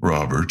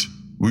 Robert,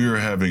 we are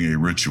having a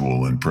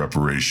ritual in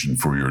preparation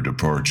for your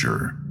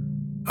departure.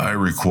 I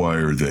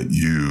require that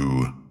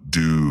you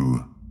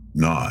do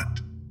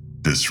not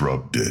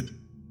disrupt it.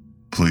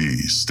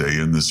 Please stay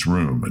in this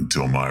room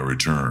until my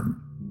return.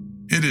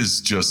 It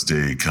is just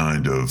a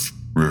kind of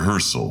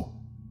rehearsal.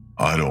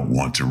 I don't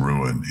want to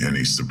ruin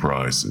any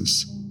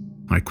surprises.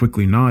 I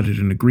quickly nodded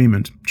in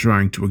agreement,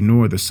 trying to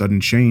ignore the sudden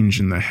change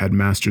in the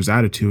headmaster's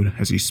attitude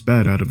as he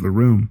sped out of the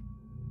room.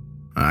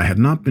 I had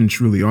not been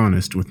truly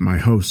honest with my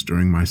host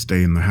during my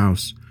stay in the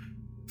house.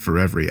 For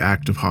every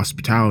act of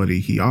hospitality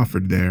he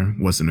offered there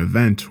was an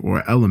event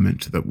or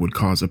element that would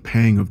cause a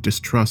pang of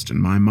distrust in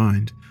my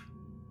mind.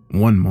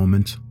 One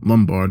moment,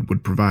 Lombard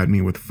would provide me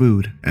with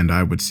food, and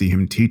I would see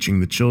him teaching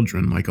the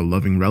children like a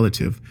loving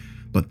relative,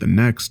 but the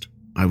next,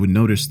 I would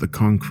notice the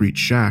concrete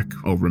shack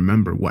or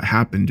remember what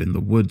happened in the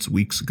woods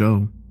weeks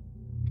ago.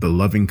 The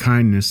loving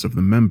kindness of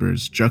the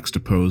members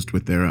juxtaposed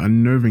with their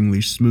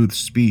unnervingly smooth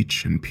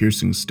speech and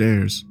piercing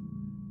stares.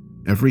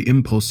 Every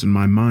impulse in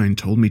my mind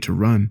told me to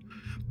run,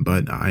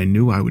 but I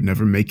knew I would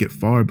never make it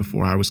far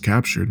before I was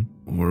captured,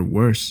 or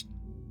worse.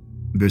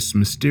 This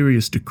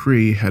mysterious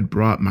decree had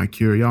brought my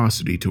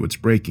curiosity to its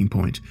breaking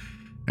point,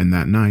 and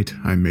that night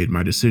I made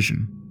my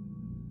decision.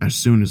 As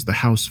soon as the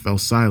house fell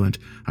silent,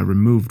 I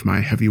removed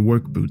my heavy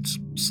work boots,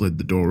 slid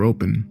the door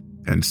open,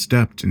 and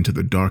stepped into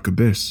the dark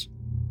abyss.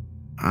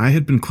 I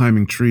had been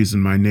climbing trees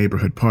in my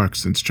neighborhood park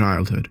since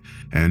childhood,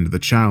 and the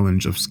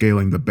challenge of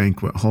scaling the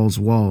banquet hall's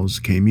walls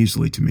came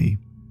easily to me.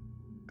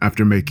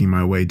 After making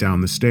my way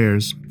down the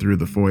stairs, through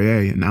the foyer,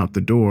 and out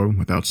the door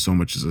without so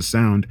much as a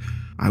sound,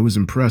 I was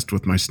impressed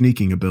with my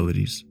sneaking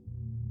abilities.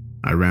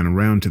 I ran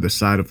around to the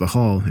side of the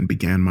hall and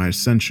began my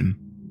ascension.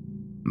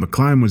 The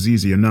climb was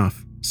easy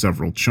enough.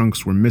 Several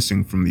chunks were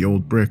missing from the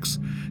old bricks,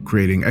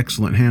 creating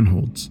excellent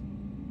handholds.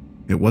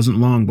 It wasn't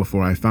long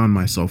before I found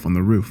myself on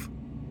the roof.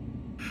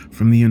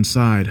 From the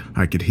inside,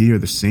 I could hear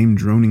the same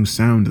droning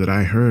sound that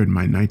I heard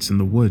my nights in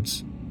the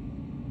woods.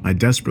 I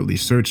desperately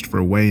searched for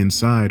a way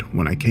inside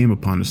when I came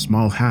upon a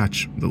small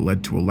hatch that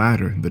led to a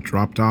ladder that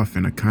dropped off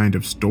in a kind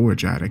of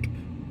storage attic.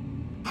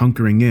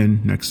 Hunkering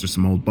in next to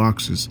some old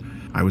boxes,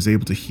 I was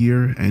able to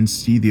hear and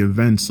see the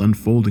events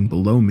unfolding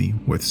below me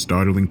with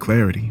startling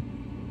clarity.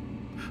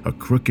 A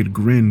crooked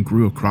grin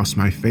grew across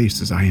my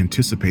face as I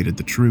anticipated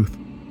the truth.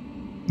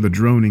 The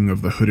droning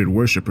of the hooded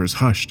worshippers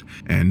hushed,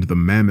 and the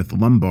mammoth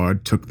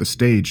Lombard took the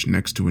stage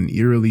next to an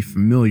eerily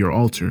familiar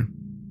altar.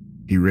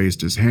 He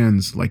raised his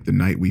hands like the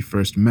night we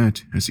first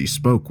met as he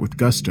spoke with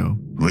gusto.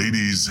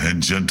 Ladies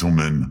and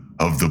gentlemen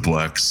of the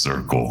Black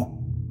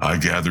Circle, I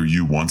gather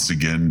you once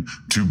again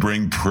to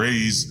bring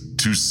praise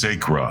to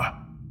Sacra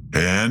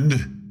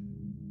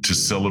and to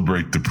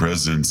celebrate the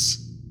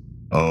presence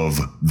of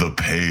the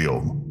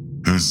Pale,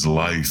 whose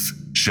life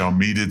shall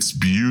meet its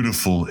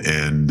beautiful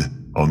end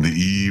on the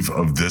eve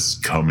of this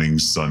coming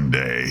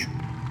Sunday.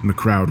 The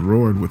crowd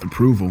roared with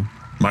approval.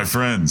 My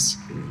friends,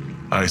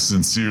 I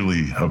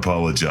sincerely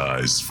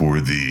apologize for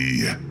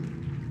the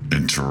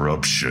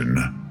interruption.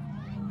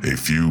 A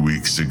few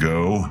weeks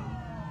ago,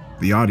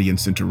 The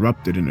audience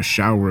interrupted in a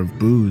shower of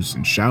boos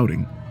and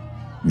shouting.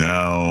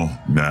 Now,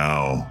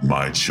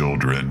 my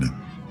children,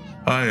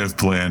 I have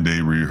planned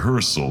a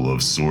rehearsal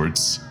of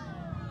sorts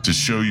to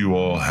show you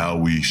all how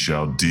we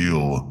shall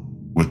deal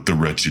with the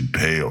wretched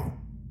Pale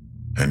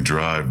and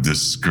drive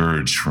this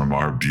scourge from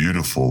our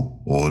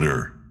beautiful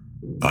order.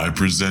 I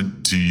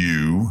present to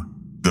you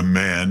the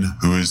man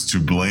who is to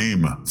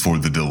blame for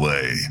the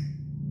delay,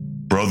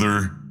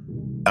 Brother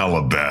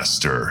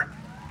Alabaster.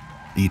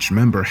 Each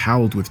member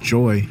howled with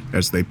joy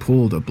as they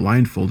pulled a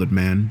blindfolded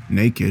man,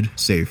 naked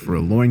save for a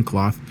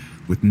loincloth,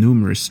 with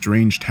numerous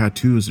strange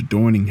tattoos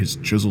adorning his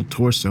chiseled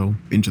torso,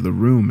 into the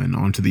room and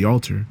onto the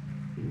altar.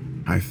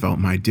 I felt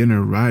my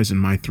dinner rise in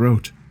my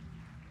throat.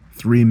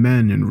 3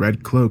 men in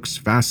red cloaks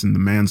fastened the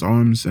man's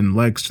arms and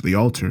legs to the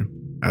altar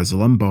as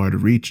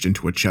Lombard reached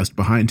into a chest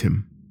behind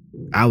him.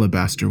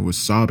 Alabaster was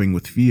sobbing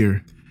with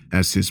fear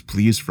as his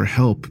pleas for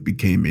help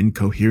became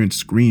incoherent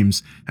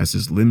screams as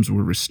his limbs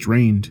were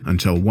restrained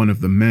until one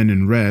of the men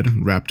in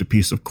red wrapped a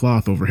piece of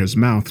cloth over his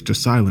mouth to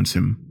silence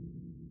him.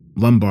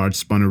 Lombard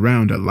spun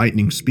around at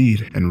lightning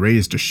speed and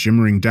raised a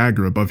shimmering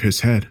dagger above his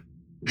head.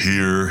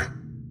 Here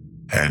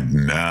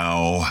and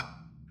now,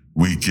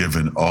 we give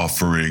an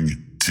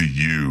offering to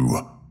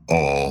you,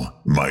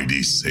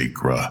 Almighty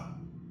Sacra,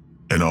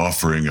 an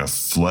offering of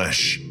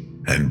flesh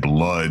and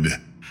blood.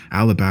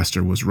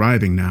 Alabaster was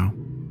writhing now,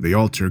 the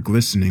altar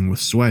glistening with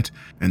sweat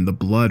and the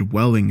blood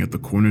welling at the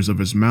corners of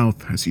his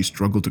mouth as he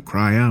struggled to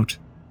cry out.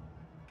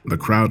 The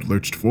crowd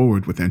lurched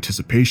forward with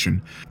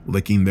anticipation,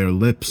 licking their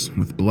lips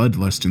with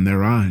bloodlust in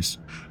their eyes.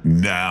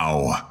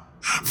 Now,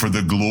 for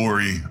the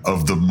glory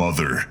of the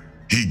Mother,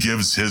 he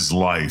gives his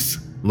life.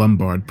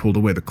 Lombard pulled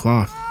away the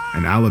cloth,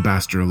 and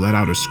Alabaster let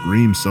out a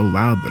scream so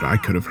loud that I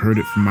could have heard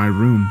it from my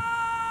room.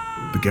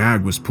 The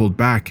gag was pulled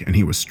back, and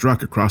he was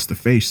struck across the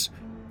face.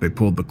 They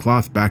pulled the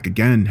cloth back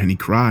again, and he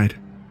cried,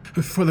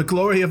 "For the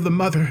glory of the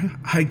Mother,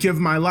 I give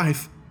my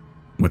life."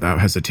 Without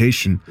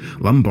hesitation,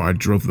 Lombard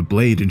drove the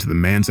blade into the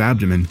man's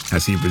abdomen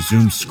as he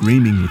resumed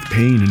screaming with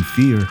pain and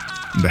fear.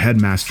 The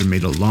headmaster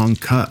made a long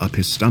cut up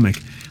his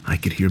stomach. I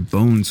could hear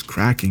bones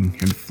cracking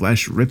and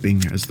flesh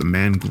ripping as the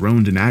man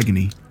groaned in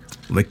agony.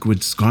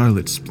 Liquid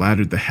scarlet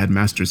splattered the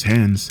headmaster's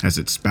hands as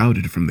it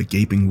spouted from the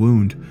gaping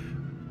wound.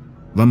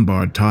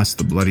 Lombard tossed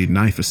the bloodied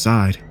knife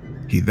aside.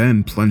 He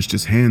then plunged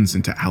his hands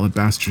into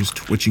Alabaster's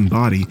twitching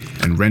body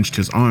and wrenched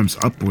his arms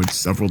upwards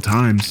several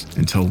times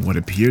until what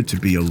appeared to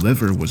be a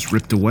liver was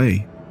ripped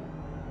away.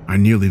 I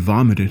nearly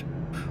vomited.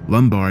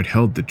 Lombard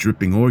held the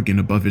dripping organ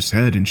above his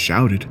head and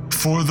shouted,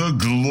 "For the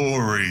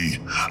glory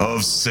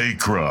of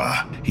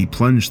Sacra!" He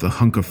plunged the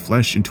hunk of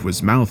flesh into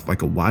his mouth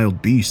like a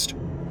wild beast.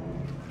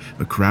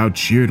 The crowd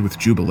cheered with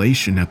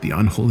jubilation at the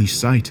unholy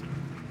sight.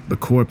 The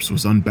corpse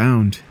was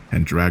unbound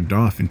and dragged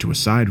off into a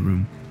side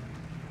room.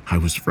 I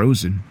was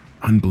frozen,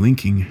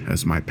 unblinking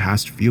as my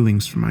past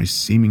feelings for my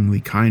seemingly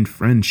kind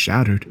friend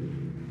shattered.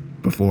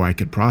 Before I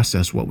could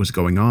process what was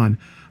going on,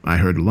 I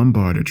heard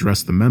Lombard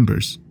address the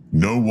members.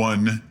 "No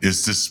one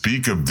is to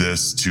speak of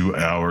this to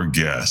our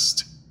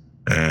guest.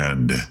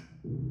 And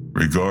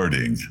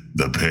regarding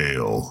the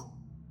Pale,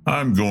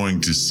 I'm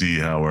going to see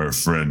how our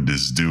friend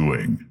is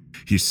doing,"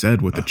 he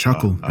said with a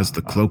chuckle as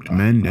the cloaked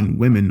men and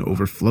women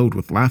overflowed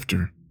with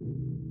laughter.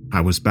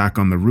 I was back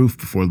on the roof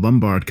before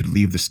Lombard could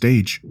leave the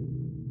stage.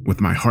 With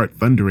my heart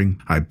thundering,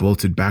 I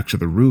bolted back to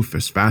the roof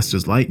as fast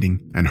as lightning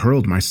and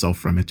hurled myself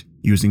from it.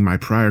 Using my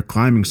prior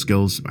climbing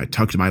skills, I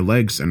tucked my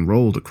legs and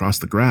rolled across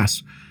the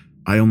grass.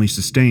 I only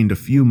sustained a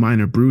few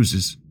minor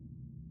bruises.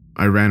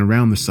 I ran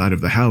around the side of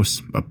the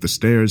house, up the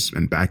stairs,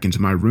 and back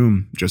into my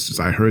room just as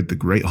I heard the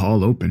great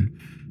hall open.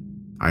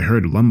 I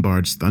heard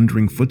Lombard's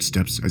thundering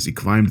footsteps as he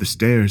climbed the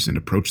stairs and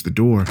approached the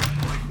door.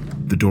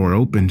 The door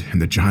opened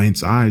and the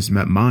giant's eyes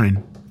met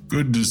mine.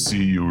 "Good to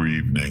see your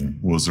evening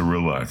was a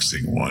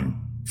relaxing one,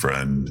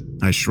 friend."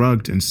 I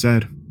shrugged and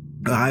said,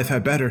 "I've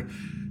had better.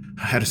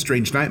 I had a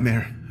strange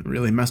nightmare. It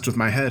really messed with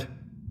my head.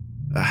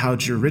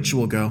 How'd your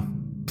ritual go?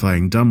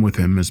 Playing dumb with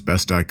him as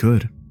best I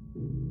could.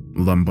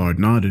 Lombard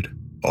nodded.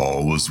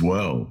 All was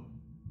well.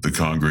 The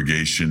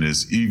congregation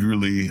is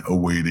eagerly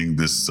awaiting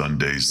this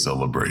Sunday's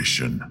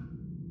celebration.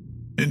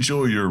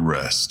 Enjoy your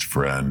rest,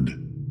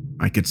 friend.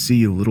 I could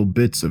see little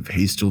bits of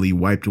hastily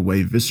wiped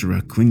away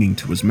viscera clinging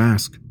to his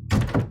mask.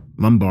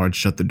 Lombard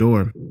shut the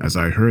door as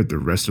I heard the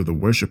rest of the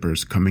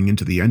worshippers coming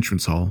into the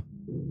entrance hall.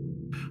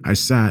 I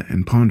sat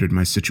and pondered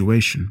my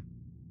situation.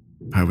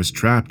 I was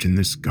trapped in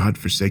this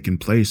godforsaken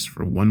place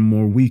for one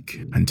more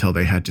week until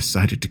they had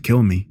decided to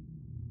kill me.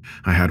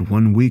 I had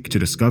 1 week to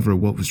discover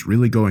what was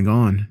really going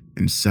on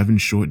and 7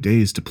 short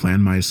days to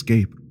plan my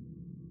escape.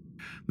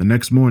 The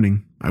next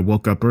morning, I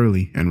woke up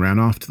early and ran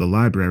off to the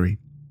library,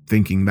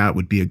 thinking that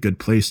would be a good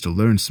place to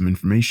learn some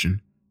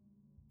information.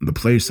 The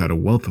place had a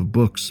wealth of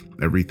books,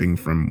 everything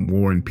from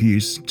War and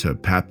Peace to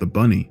Pat the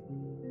Bunny.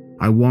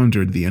 I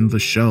wandered the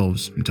endless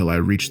shelves until I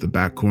reached the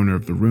back corner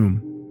of the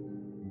room.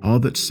 All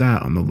that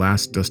sat on the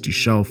last dusty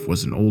shelf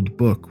was an old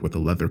book with a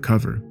leather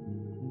cover.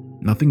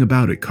 Nothing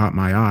about it caught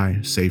my eye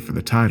save for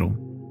the title,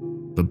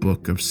 The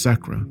Book of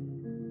Sekra.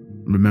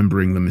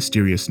 Remembering the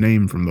mysterious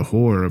name from the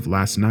horror of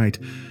last night,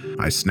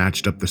 I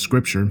snatched up the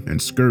scripture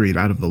and scurried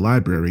out of the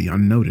library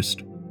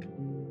unnoticed.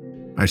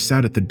 I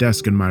sat at the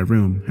desk in my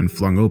room and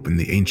flung open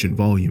the ancient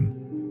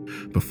volume.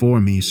 Before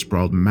me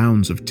sprawled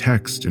mounds of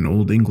text in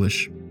Old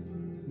English.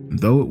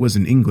 Though it was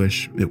in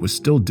English, it was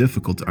still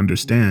difficult to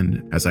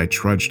understand as I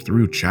trudged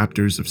through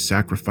chapters of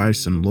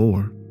sacrifice and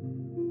lore.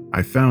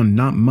 I found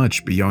not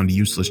much beyond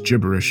useless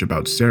gibberish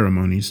about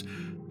ceremonies,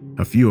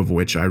 a few of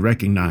which I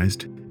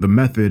recognized, the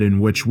method in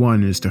which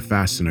one is to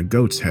fasten a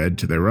goat's head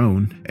to their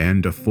own,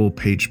 and a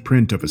full-page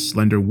print of a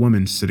slender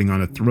woman sitting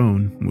on a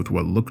throne with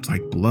what looked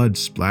like blood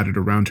splattered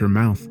around her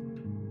mouth.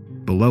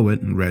 Below it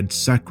read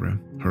Sekra,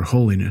 Her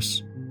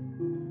Holiness.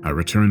 I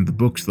returned the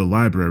book to the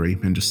library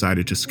and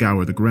decided to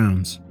scour the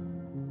grounds.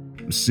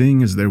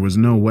 Seeing as there was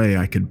no way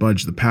I could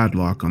budge the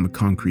padlock on the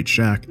concrete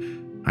shack,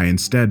 I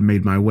instead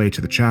made my way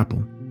to the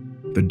chapel.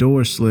 The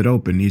door slid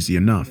open easy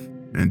enough,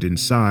 and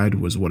inside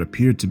was what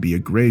appeared to be a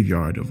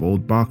graveyard of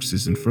old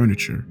boxes and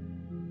furniture.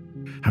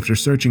 After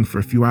searching for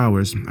a few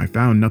hours, I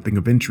found nothing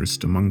of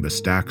interest among the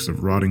stacks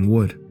of rotting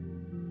wood.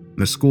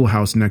 The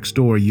schoolhouse next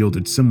door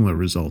yielded similar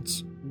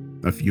results.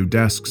 A few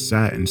desks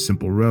sat in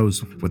simple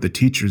rows, with a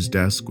teacher's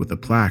desk with a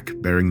plaque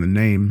bearing the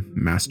name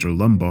Master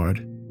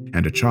Lombard,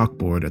 and a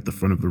chalkboard at the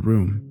front of the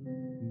room.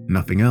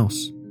 Nothing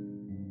else.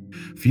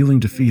 Feeling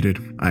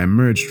defeated, I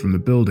emerged from the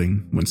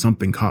building when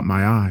something caught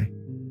my eye.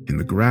 In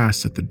the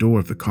grass at the door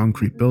of the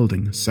concrete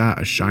building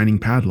sat a shining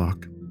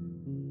padlock.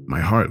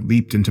 My heart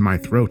leaped into my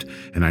throat,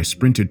 and I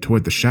sprinted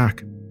toward the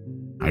shack.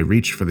 I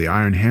reached for the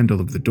iron handle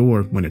of the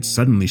door when it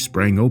suddenly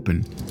sprang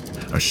open.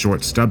 A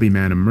short, stubby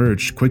man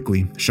emerged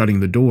quickly,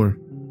 shutting the door.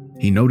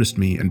 He noticed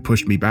me and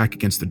pushed me back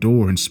against the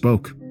door and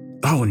spoke.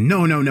 "Oh,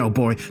 no,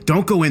 boy.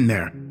 Don't go in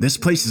there. This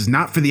place is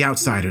not for the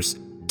outsiders.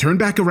 Turn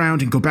back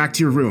around and go back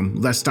to your room,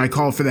 lest I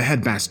call for the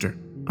headmaster."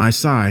 I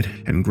sighed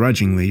and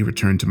grudgingly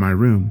returned to my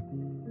room.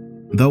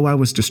 Though I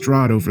was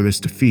distraught over this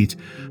defeat,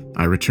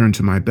 I returned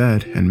to my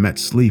bed and met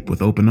sleep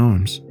with open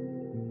arms.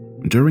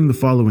 During the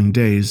following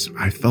days,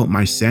 I felt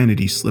my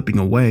sanity slipping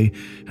away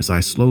as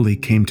I slowly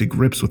came to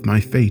grips with my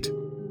fate.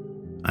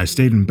 I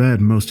stayed in bed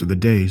most of the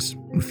days,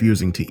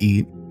 refusing to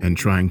eat and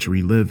trying to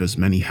relive as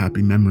many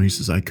happy memories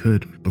as I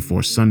could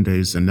before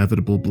Sunday's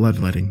inevitable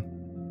bloodletting.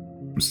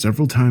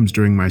 Several times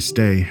during my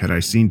stay had I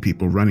seen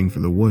people running for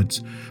the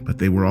woods, but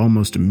they were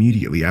almost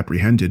immediately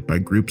apprehended by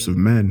groups of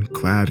men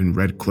clad in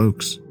red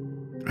cloaks.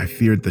 I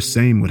feared the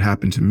same would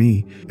happen to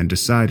me and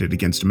decided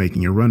against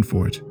making a run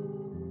for it.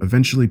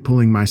 Eventually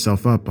pulling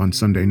myself up on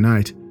Sunday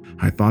night,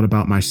 I thought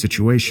about my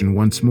situation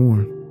once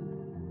more.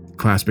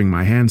 Clasping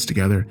my hands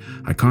together,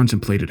 I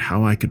contemplated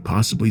how I could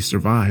possibly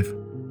survive.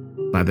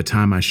 By the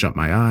time I shut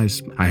my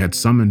eyes, I had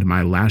summoned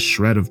my last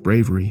shred of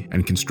bravery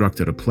and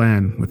constructed a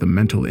plan with a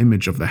mental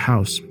image of the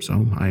house,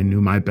 so I knew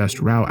my best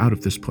route out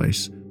of this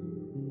place.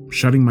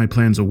 Shutting my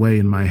plans away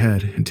in my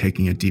head and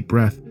taking a deep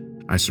breath,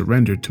 I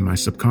surrendered to my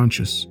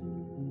subconscious.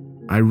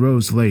 I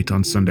rose late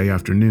on Sunday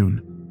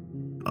afternoon.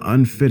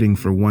 Unfitting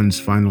for one's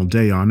final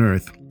day on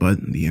Earth,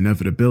 but the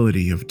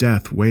inevitability of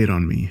death weighed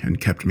on me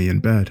and kept me in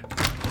bed.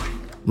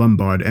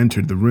 Lombard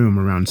entered the room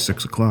around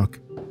 6 o'clock.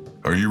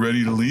 Are you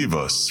ready to leave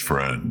us,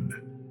 friend?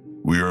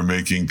 We are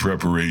making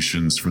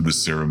preparations for the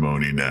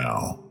ceremony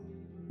now.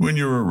 When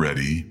you are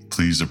ready,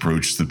 please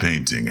approach the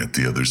painting at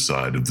the other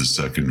side of the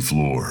second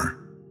floor.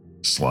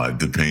 Slide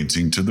the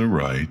painting to the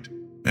right,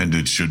 and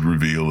it should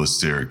reveal a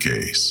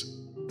staircase.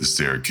 The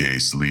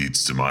staircase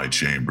leads to my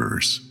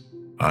chambers.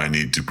 I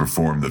need to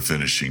perform the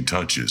finishing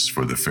touches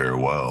for the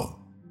farewell.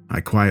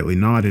 I quietly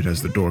nodded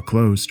as the door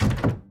closed.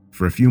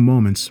 For a few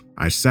moments,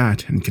 I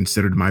sat and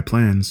considered my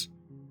plans.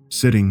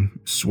 Sitting,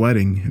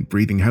 sweating, and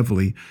breathing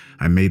heavily,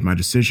 I made my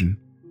decision.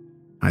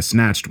 I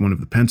snatched one of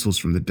the pencils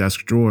from the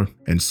desk drawer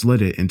and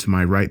slid it into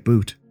my right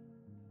boot.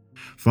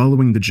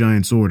 Following the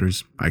giant's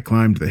orders, I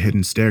climbed the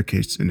hidden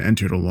staircase and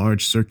entered a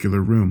large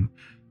circular room.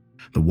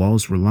 The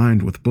walls were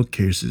lined with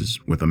bookcases,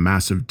 with a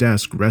massive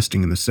desk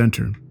resting in the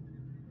center.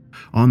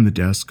 On the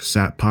desk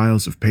sat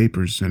piles of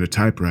papers and a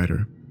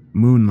typewriter.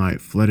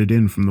 Moonlight flooded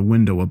in from the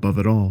window above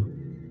it all.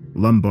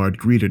 Lombard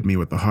greeted me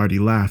with a hearty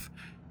laugh.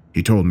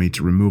 He told me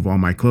to remove all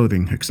my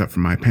clothing except for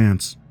my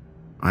pants.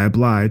 I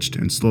obliged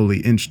and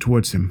slowly inched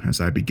towards him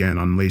as I began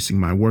unlacing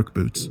my work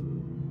boots.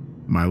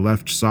 My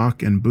left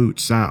sock and boot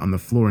sat on the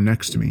floor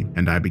next to me,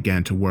 and I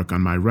began to work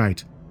on my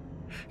right.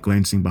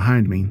 Glancing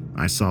behind me,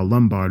 I saw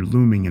Lombard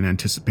looming in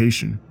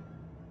anticipation.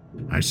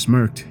 I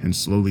smirked and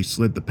slowly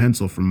slid the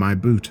pencil from my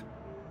boot.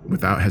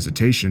 Without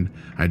hesitation,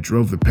 I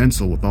drove the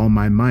pencil with all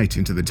my might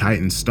into the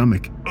Titan's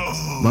stomach.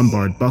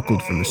 Lombard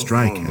buckled from the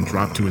strike and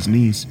dropped to his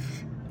knees.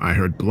 I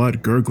heard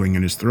blood gurgling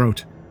in his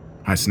throat.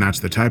 I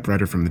snatched the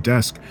typewriter from the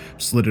desk,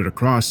 slid it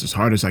across as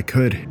hard as I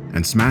could,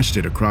 and smashed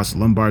it across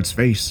Lombard's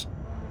face.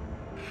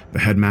 The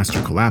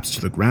headmaster collapsed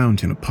to the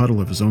ground in a puddle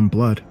of his own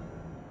blood.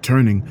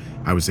 Turning,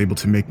 I was able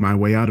to make my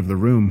way out of the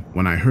room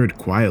when I heard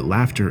quiet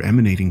laughter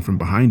emanating from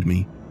behind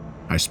me.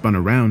 I spun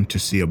around to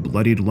see a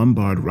bloodied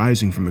Lombard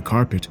rising from the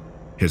carpet.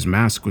 His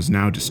mask was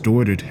now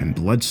distorted and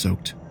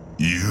blood-soaked.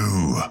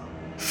 You,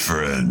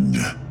 friend,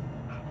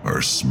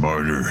 are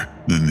smarter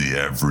than the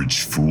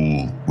average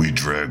fool we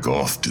drag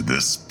off to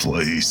this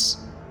place,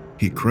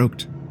 he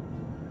croaked.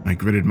 I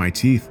gritted my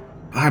teeth.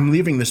 I'm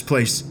leaving this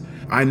place.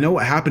 I know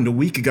what happened a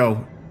week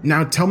ago.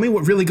 Now tell me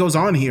what really goes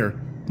on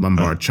here.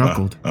 Lombard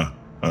chuckled.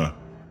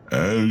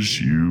 As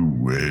you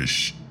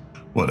wish.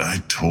 What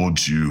I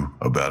told you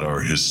about our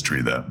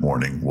history that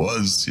morning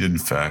was, in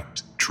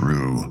fact,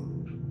 true.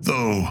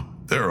 Though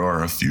there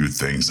are a few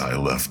things I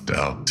left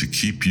out to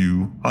keep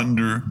you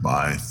under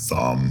my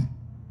thumb.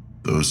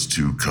 Those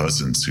two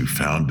cousins who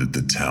founded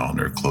the town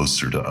are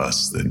closer to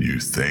us than you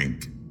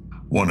think.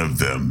 One of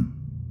them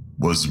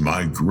was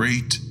my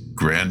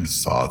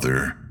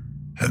great-grandfather,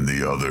 and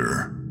the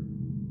other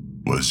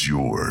was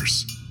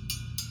yours.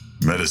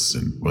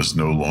 Medicine was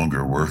no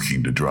longer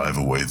working to drive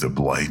away the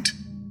blight,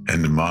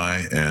 and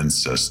my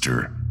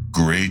ancestor,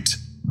 great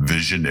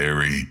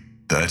visionary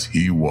that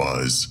he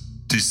was,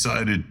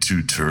 decided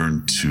to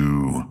turn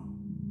to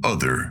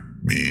other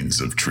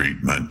means of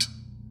treatment.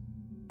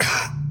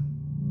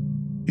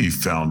 He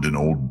found an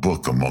old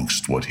book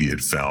amongst what he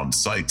had found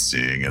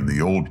sightseeing in the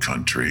old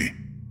country.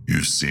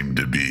 You seem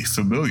to be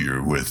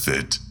familiar with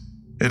it.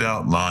 It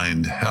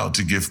outlined how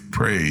to give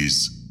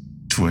praise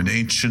to an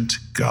ancient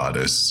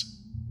goddess,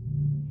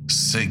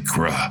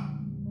 Sacra.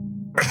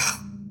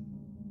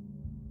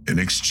 In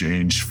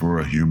exchange for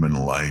a human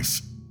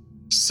life,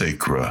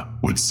 Sacra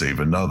would save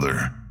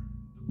another.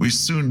 We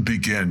soon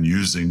began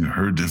using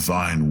her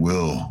divine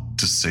will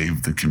to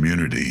save the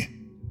community.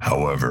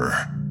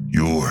 However,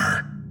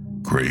 your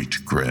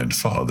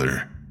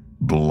great-grandfather,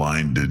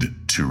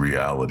 blinded to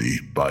reality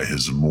by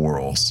his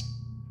morals,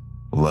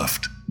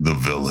 left the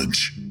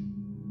village.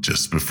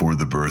 Just before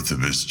the birth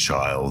of his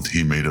child,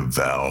 he made a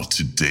vow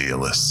to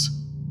Daedalus,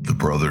 the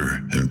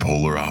brother and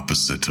polar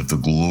opposite of the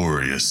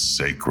glorious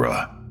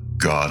Sacra,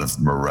 god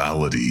of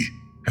morality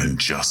and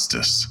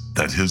justice,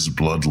 that his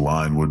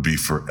bloodline would be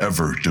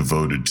forever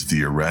devoted to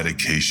the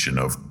eradication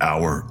of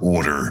our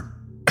order.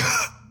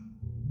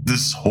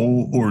 This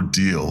whole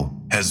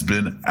ordeal has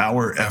been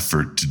our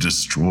effort to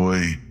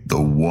destroy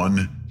the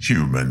one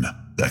human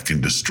that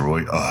can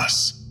destroy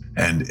us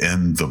and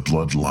end the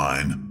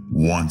bloodline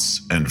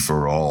once and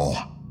for all.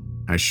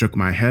 I shook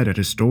my head at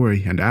his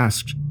story and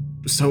asked,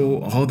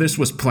 So all this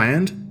was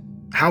planned?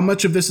 How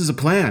much of this is a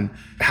plan?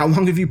 How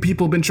long have you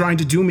people been trying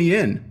to do me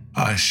in?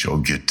 I shall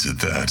get to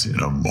that in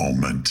a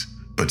moment,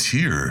 but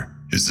here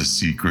is a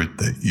secret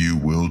that you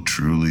will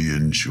truly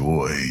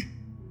enjoy.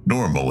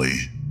 Normally,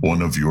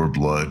 one of your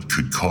blood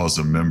could cause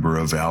a member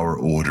of our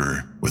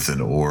order with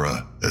an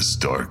aura as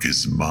dark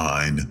as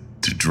mine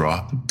to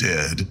drop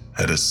dead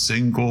at a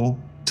single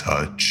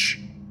touch.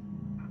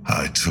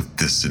 I took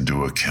this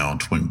into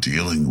account when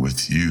dealing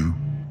with you.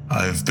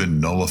 I have been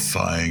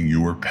nullifying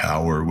your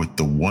power with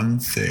the one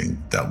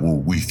thing that will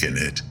weaken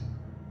it: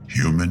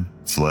 human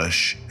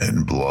flesh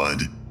and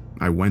blood.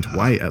 I went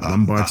white at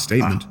Lombard's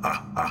statement.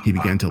 He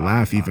began to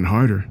laugh even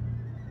harder.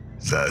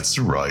 That's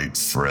right,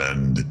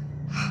 friend.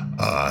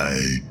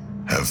 I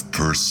have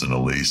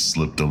personally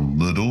slipped a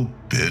little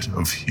bit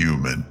of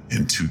human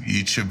into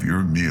each of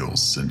your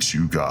meals since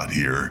you got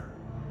here.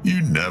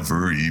 You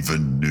never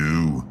even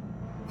knew.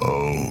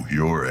 Oh,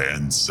 your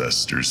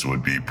ancestors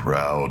would be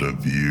proud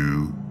of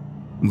you.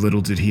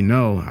 Little did he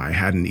know I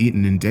hadn't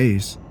eaten in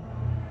days.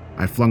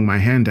 I flung my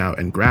hand out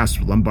and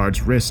grasped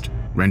Lombard's wrist.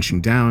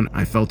 Wrenching down,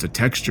 I felt a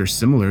texture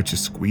similar to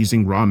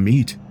squeezing raw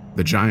meat.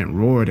 The giant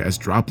roared as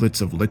droplets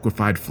of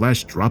liquefied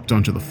flesh dropped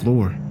onto the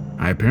floor.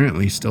 I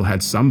apparently still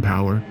had some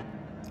power.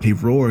 He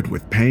roared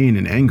with pain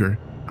and anger.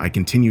 I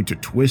continued to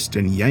twist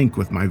and yank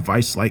with my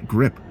vice-like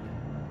grip.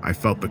 I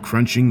felt the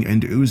crunching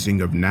and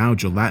oozing of now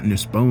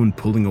gelatinous bone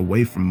pulling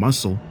away from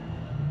muscle.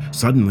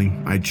 Suddenly,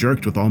 I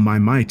jerked with all my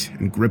might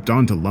and gripped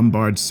onto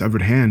Lombard's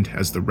severed hand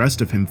as the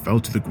rest of him fell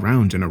to the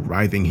ground in a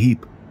writhing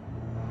heap.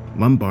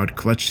 Lombard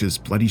clutched his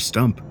bloody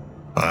stump.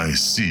 I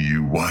see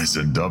you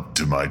wizened up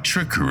to my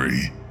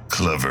trickery.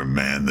 clever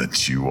man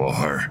that you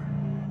are.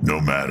 No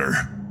matter.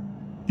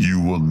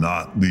 You will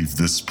not leave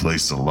this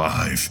place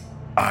alive.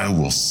 I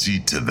will see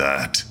to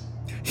that.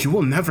 You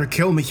will never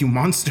kill me, you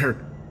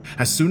monster.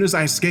 As soon as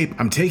I escape,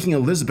 I'm taking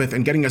Elizabeth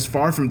and getting as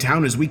far from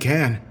town as we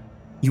can.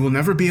 You will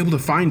never be able to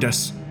find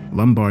us.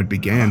 Lombard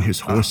began his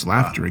hoarse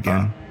laughter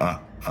again.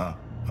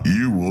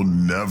 You will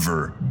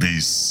never be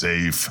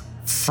safe,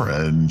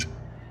 friend.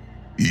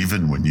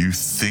 Even when you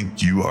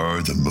think you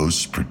are the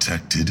most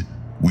protected,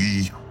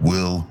 we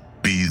will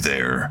be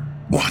there,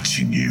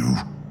 watching you.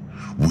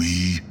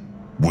 We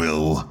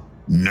will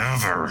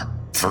never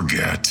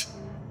forget.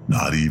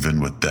 Not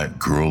even with that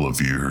girl of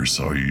yours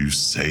are you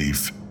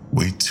safe.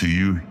 Wait till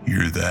you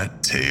hear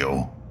that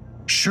tale.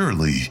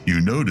 Surely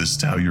you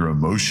noticed how your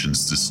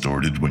emotions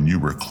distorted when you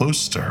were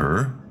close to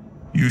her.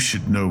 You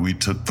should know we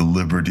took the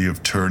liberty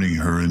of turning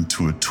her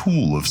into a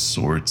tool of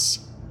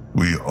sorts.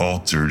 We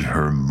altered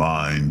her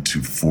mind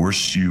to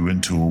force you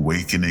into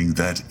awakening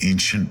that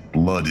ancient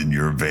blood in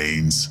your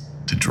veins,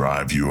 to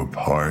drive you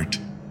apart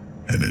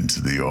and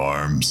into the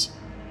arms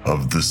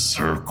of the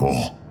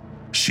circle.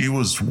 She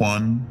was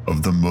one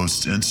of the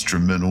most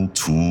instrumental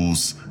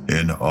tools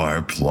in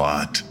our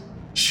plot.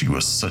 She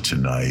was such a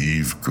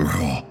naive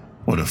girl.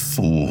 What a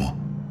fool.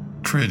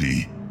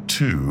 Pretty,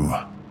 too.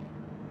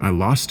 I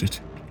lost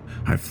it.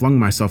 I flung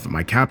myself at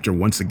my captor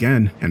once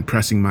again, and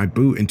pressing my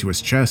boot into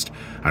his chest,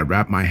 I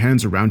wrapped my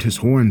hands around his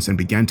horns and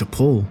began to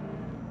pull.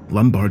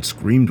 Lombard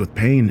screamed with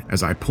pain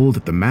as I pulled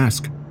at the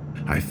mask.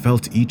 I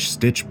felt each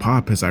stitch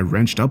pop as I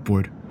wrenched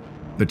upward.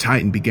 The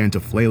Titan began to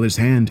flail his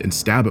hand and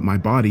stab at my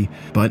body,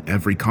 but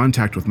every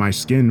contact with my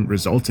skin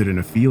resulted in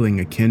a feeling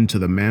akin to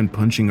the man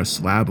punching a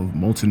slab of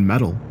molten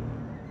metal.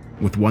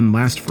 With one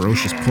last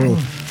ferocious pull,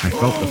 I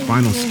felt the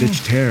final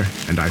stitch tear,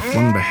 and I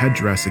flung the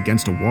headdress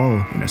against a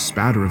wall in a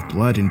spatter of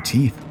blood and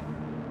teeth.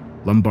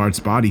 Lombard's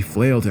body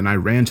flailed and I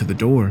ran to the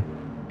door.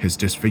 His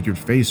disfigured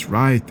face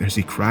writhed as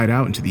he cried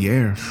out into the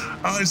air.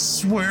 I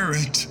swear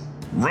it,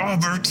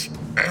 Robert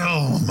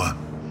Elm.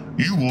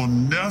 You will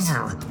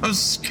never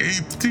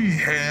escape the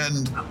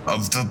hand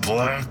of the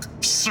Black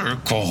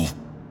Circle.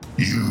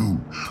 You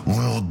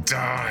will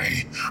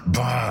die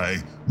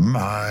by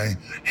my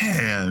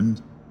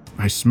hand.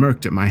 I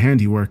smirked at my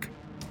handiwork.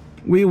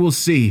 We will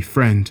see,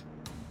 friend.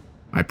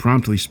 I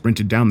promptly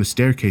sprinted down the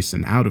staircase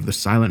and out of the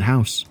silent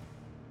house.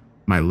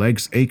 My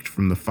legs ached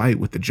from the fight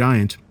with the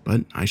giant,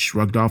 but I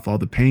shrugged off all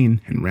the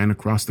pain and ran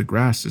across the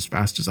grass as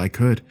fast as I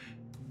could.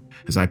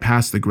 As I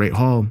passed the great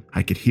hall,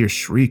 I could hear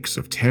shrieks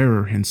of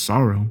terror and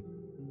sorrow.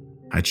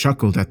 I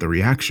chuckled at the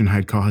reaction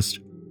I'd caused.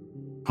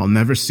 I'll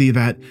never see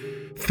that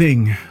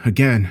thing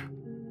again,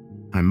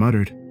 I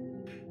muttered.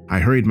 I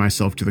hurried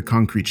myself to the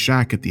concrete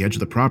shack at the edge of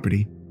the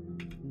property.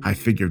 I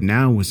figured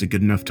now was a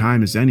good enough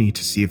time as any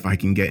to see if I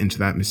can get into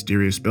that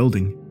mysterious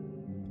building.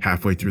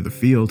 Halfway through the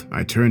field,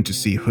 I turned to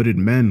see hooded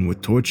men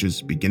with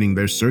torches beginning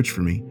their search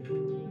for me.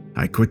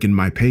 I quickened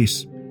my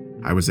pace.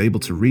 I was able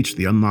to reach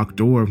the unlocked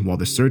door while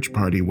the search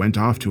party went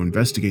off to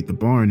investigate the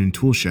barn and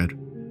tool shed.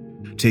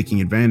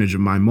 Taking advantage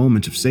of my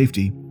moment of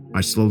safety, I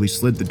slowly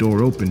slid the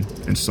door open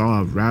and saw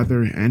a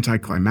rather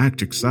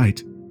anticlimactic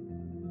sight.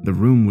 The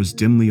room was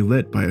dimly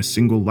lit by a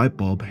single light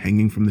bulb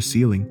hanging from the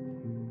ceiling.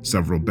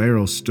 Several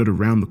barrels stood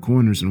around the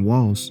corners and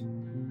walls.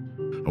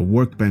 A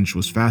workbench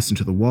was fastened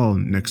to the wall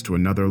next to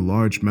another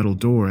large metal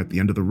door at the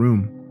end of the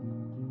room.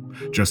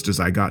 Just as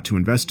I got to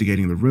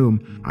investigating the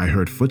room, I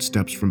heard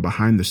footsteps from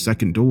behind the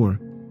second door.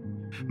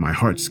 My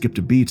heart skipped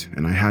a beat,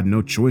 and I had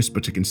no choice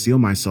but to conceal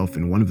myself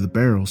in one of the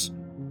barrels.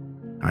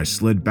 I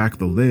slid back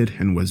the lid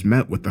and was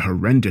met with the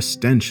horrendous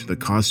stench that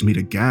caused me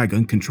to gag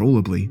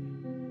uncontrollably.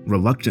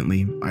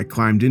 Reluctantly, I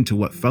climbed into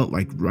what felt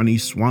like runny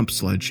swamp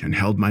sludge and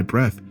held my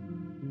breath.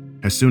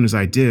 As soon as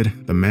I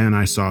did, the man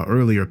I saw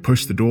earlier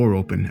pushed the door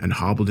open and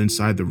hobbled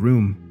inside the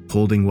room,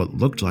 holding what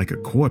looked like a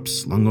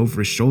corpse slung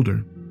over his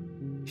shoulder.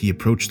 He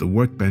approached the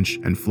workbench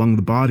and flung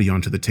the body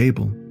onto the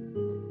table.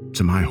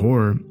 To my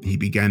horror, he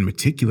began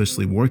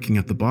meticulously working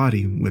at the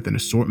body with an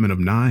assortment of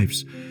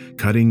knives,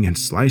 cutting and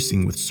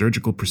slicing with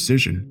surgical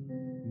precision.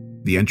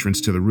 The entrance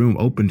to the room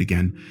opened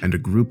again, and a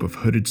group of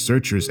hooded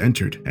searchers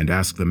entered and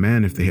asked the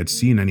man if they had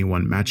seen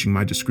anyone matching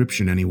my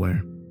description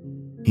anywhere.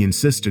 He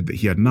insisted that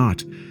he had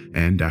not,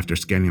 and after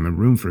scanning the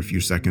room for a few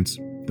seconds,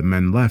 the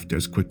men left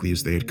as quickly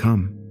as they had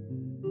come.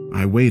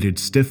 I waited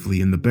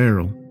stiffly in the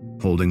barrel,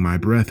 holding my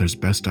breath as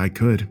best I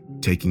could,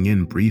 taking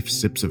in brief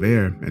sips of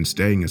air and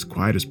staying as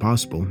quiet as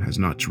possible as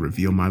not to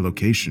reveal my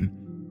location.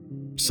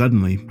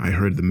 Suddenly, I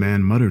heard the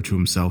man mutter to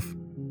himself,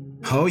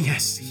 "Oh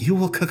yes, you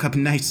will cook up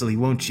nicely,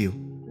 won't you?"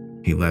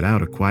 He let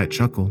out a quiet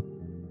chuckle.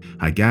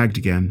 I gagged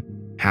again,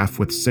 half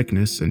with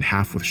sickness and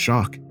half with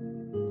shock.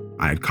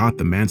 I had caught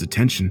the man's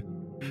attention.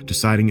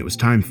 Deciding it was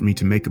time for me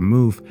to make a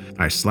move,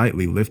 I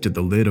slightly lifted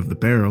the lid of the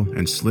barrel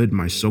and slid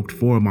my soaked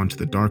form onto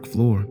the dark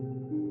floor.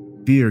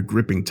 Fear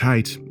gripping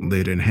tight,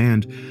 lid in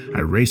hand,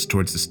 I raced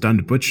towards the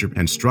stunned butcher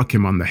and struck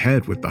him on the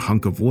head with the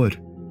hunk of wood.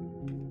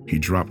 He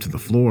dropped to the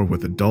floor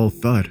with a dull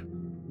thud.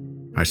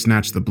 I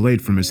snatched the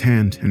blade from his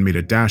hand and made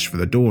a dash for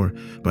the door,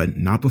 but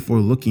not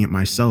before looking at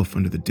myself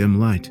under the dim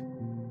light.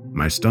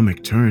 My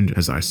stomach turned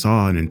as I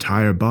saw an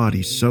entire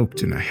body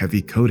soaked in a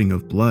heavy coating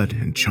of blood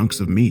and chunks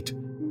of meat.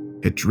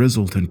 It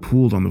drizzled and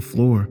pooled on the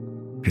floor.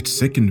 It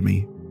sickened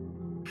me.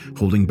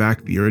 Holding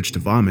back the urge to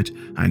vomit,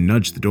 I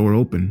nudged the door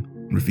open,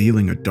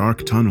 revealing a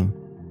dark tunnel,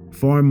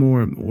 far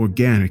more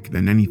organic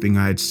than anything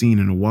I had seen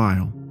in a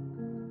while.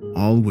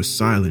 All was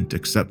silent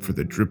except for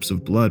the drips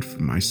of blood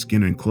from my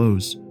skin and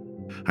clothes.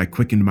 I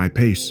quickened my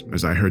pace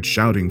as I heard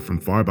shouting from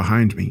far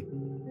behind me.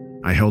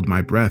 I held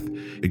my breath,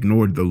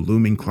 ignored the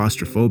looming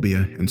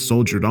claustrophobia, and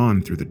soldiered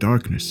on through the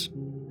darkness.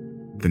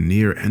 The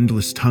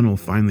near-endless tunnel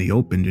finally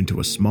opened into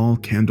a small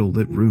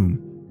candle-lit room.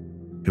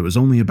 It was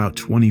only about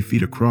 20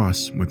 feet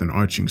across, with an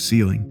arching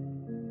ceiling.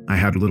 I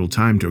had little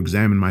time to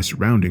examine my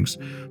surroundings,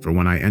 for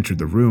when I entered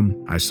the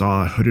room, I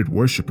saw a hooded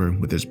worshiper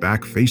with his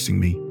back facing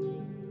me,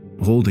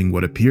 holding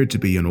what appeared to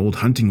be an old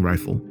hunting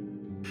rifle.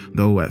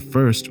 Though at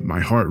first my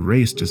heart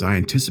raced as I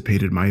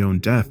anticipated my own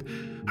death,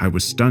 I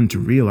was stunned to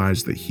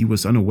realize that he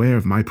was unaware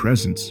of my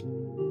presence.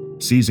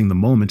 Seizing the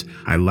moment,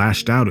 I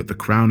lashed out at the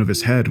crown of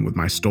his head with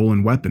my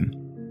stolen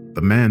weapon.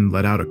 The man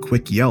let out a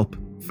quick yelp,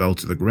 fell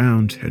to the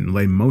ground, and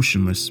lay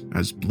motionless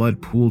as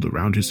blood pooled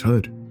around his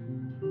hood.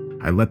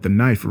 I let the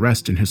knife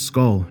rest in his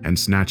skull and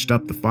snatched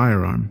up the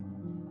firearm.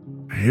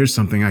 "Here's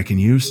something I can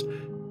use,"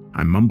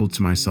 I mumbled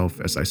to myself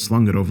as I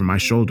slung it over my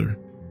shoulder.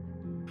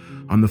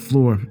 On the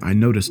floor, I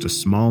noticed a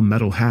small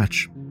metal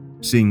hatch.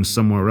 Seeing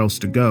somewhere else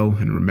to go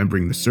and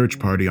remembering the search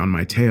party on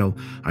my tail,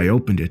 I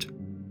opened it.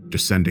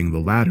 Descending the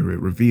ladder, it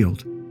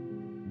revealed.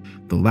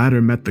 The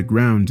ladder met the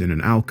ground in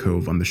an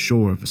alcove on the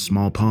shore of a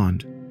small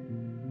pond.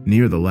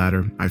 Near the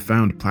ladder, I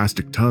found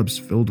plastic tubs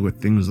filled with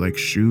things like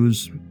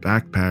shoes,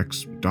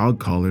 backpacks, dog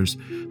collars,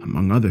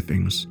 among other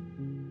things.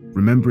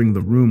 Remembering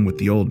the room with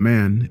the old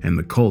man and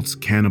the cult's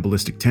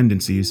cannibalistic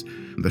tendencies,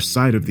 the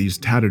sight of these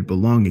tattered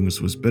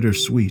belongings was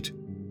bittersweet.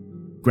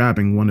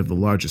 Grabbing one of the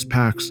largest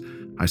packs,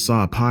 I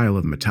saw a pile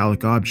of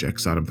metallic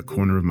objects out of the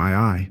corner of my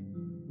eye.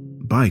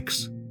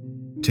 Bikes.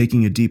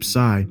 Taking a deep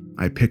sigh,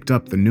 I picked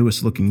up the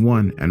newest looking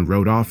one and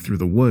rode off through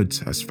the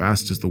woods as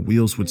fast as the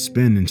wheels would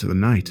spin into the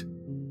night.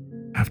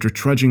 After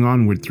trudging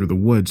onward through the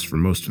woods for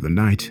most of the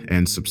night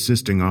and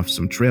subsisting off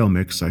some trail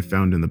mix I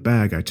found in the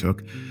bag I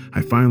took,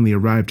 I finally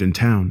arrived in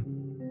town.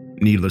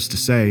 Needless to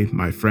say,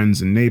 my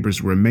friends and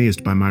neighbors were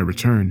amazed by my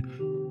return.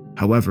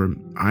 However,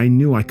 I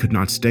knew I could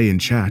not stay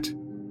and chat.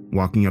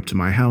 Walking up to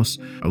my house,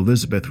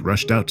 Elizabeth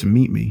rushed out to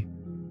meet me.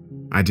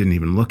 I didn't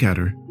even look at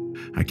her.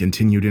 I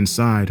continued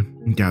inside,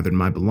 gathered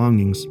my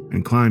belongings,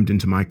 and climbed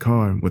into my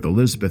car with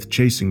Elizabeth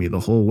chasing me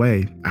the whole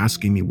way,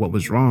 asking me what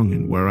was wrong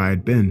and where I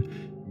had been.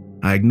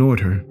 I ignored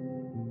her.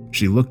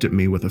 She looked at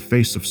me with a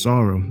face of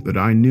sorrow that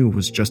I knew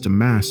was just a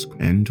mask,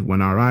 and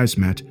when our eyes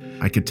met,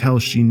 I could tell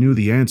she knew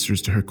the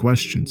answers to her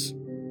questions.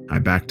 I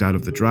backed out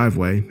of the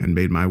driveway and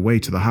made my way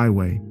to the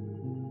highway.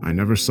 I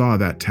never saw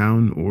that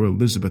town or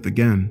Elizabeth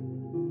again.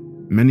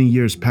 Many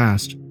years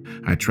passed.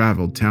 I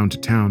traveled town to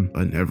town,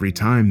 but every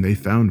time they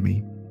found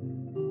me.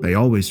 They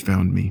always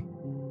found me.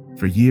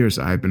 For years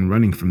I have been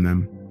running from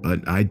them,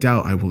 but I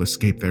doubt I will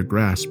escape their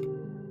grasp.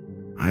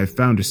 I have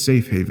found a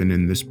safe haven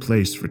in this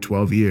place for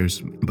 12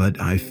 years, but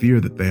I fear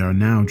that they are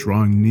now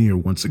drawing near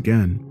once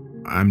again.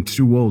 I'm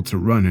too old to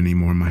run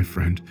anymore, my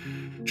friend.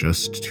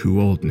 Just too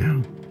old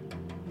now.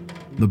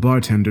 The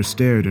bartender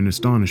stared in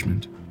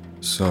astonishment.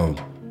 So,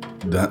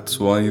 that's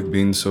why you've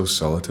been so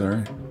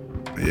solitary?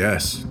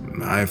 Yes,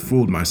 I have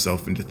fooled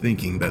myself into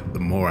thinking that the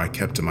more I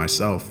kept to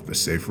myself, the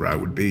safer I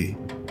would be.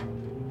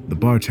 The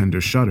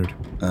bartender shuddered.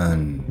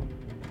 And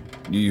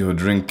you're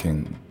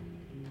drinking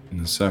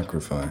the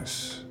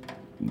sacrifice,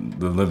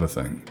 the liver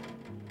thing.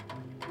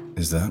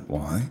 Is that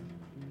why?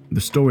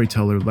 The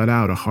storyteller let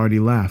out a hearty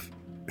laugh.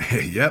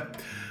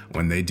 Yep,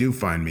 when they do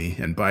find me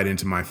and bite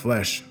into my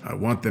flesh, I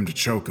want them to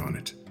choke on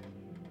it.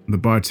 The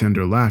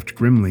bartender laughed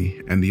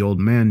grimly, and the old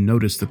man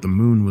noticed that the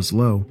moon was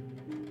low.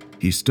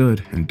 He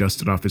stood and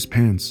dusted off his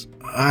pants.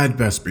 I'd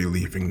best be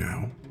leaving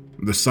now.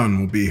 The sun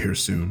will be here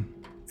soon.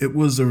 It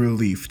was a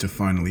relief to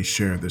finally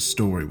share this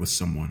story with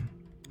someone.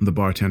 The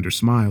bartender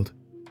smiled.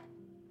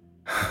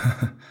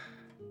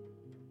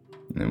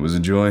 It was a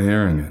joy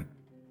hearing it.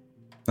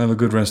 Have a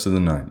good rest of the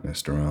night,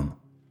 Mr. Elm.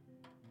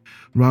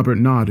 Robert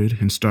nodded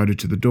and started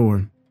to the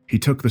door. He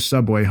took the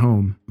subway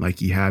home, like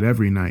he had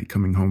every night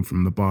coming home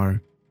from the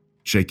bar,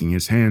 shaking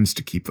his hands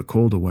to keep the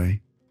cold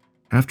away.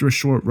 After a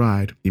short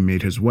ride, he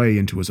made his way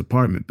into his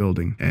apartment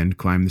building and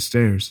climbed the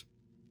stairs.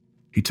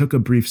 He took a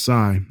brief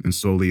sigh and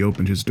slowly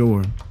opened his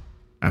door.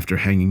 After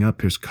hanging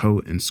up his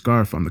coat and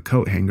scarf on the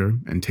coat hanger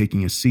and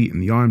taking a seat in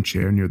the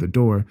armchair near the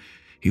door,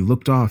 he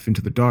looked off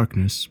into the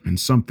darkness and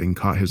something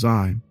caught his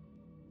eye.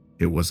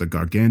 It was a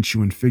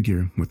gargantuan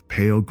figure with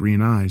pale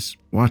green eyes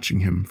watching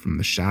him from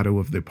the shadow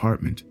of the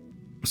apartment.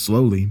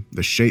 Slowly,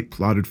 the shape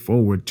plodded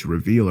forward to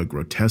reveal a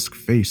grotesque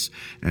face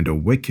and a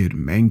wicked,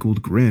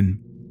 mangled grin.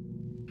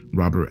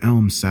 Robert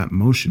Elm sat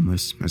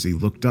motionless as he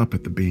looked up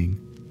at the being.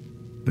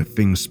 The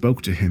thing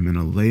spoke to him in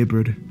a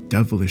labored,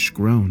 devilish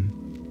groan.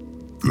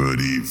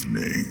 Good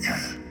evening,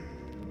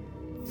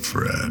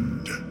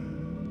 friend.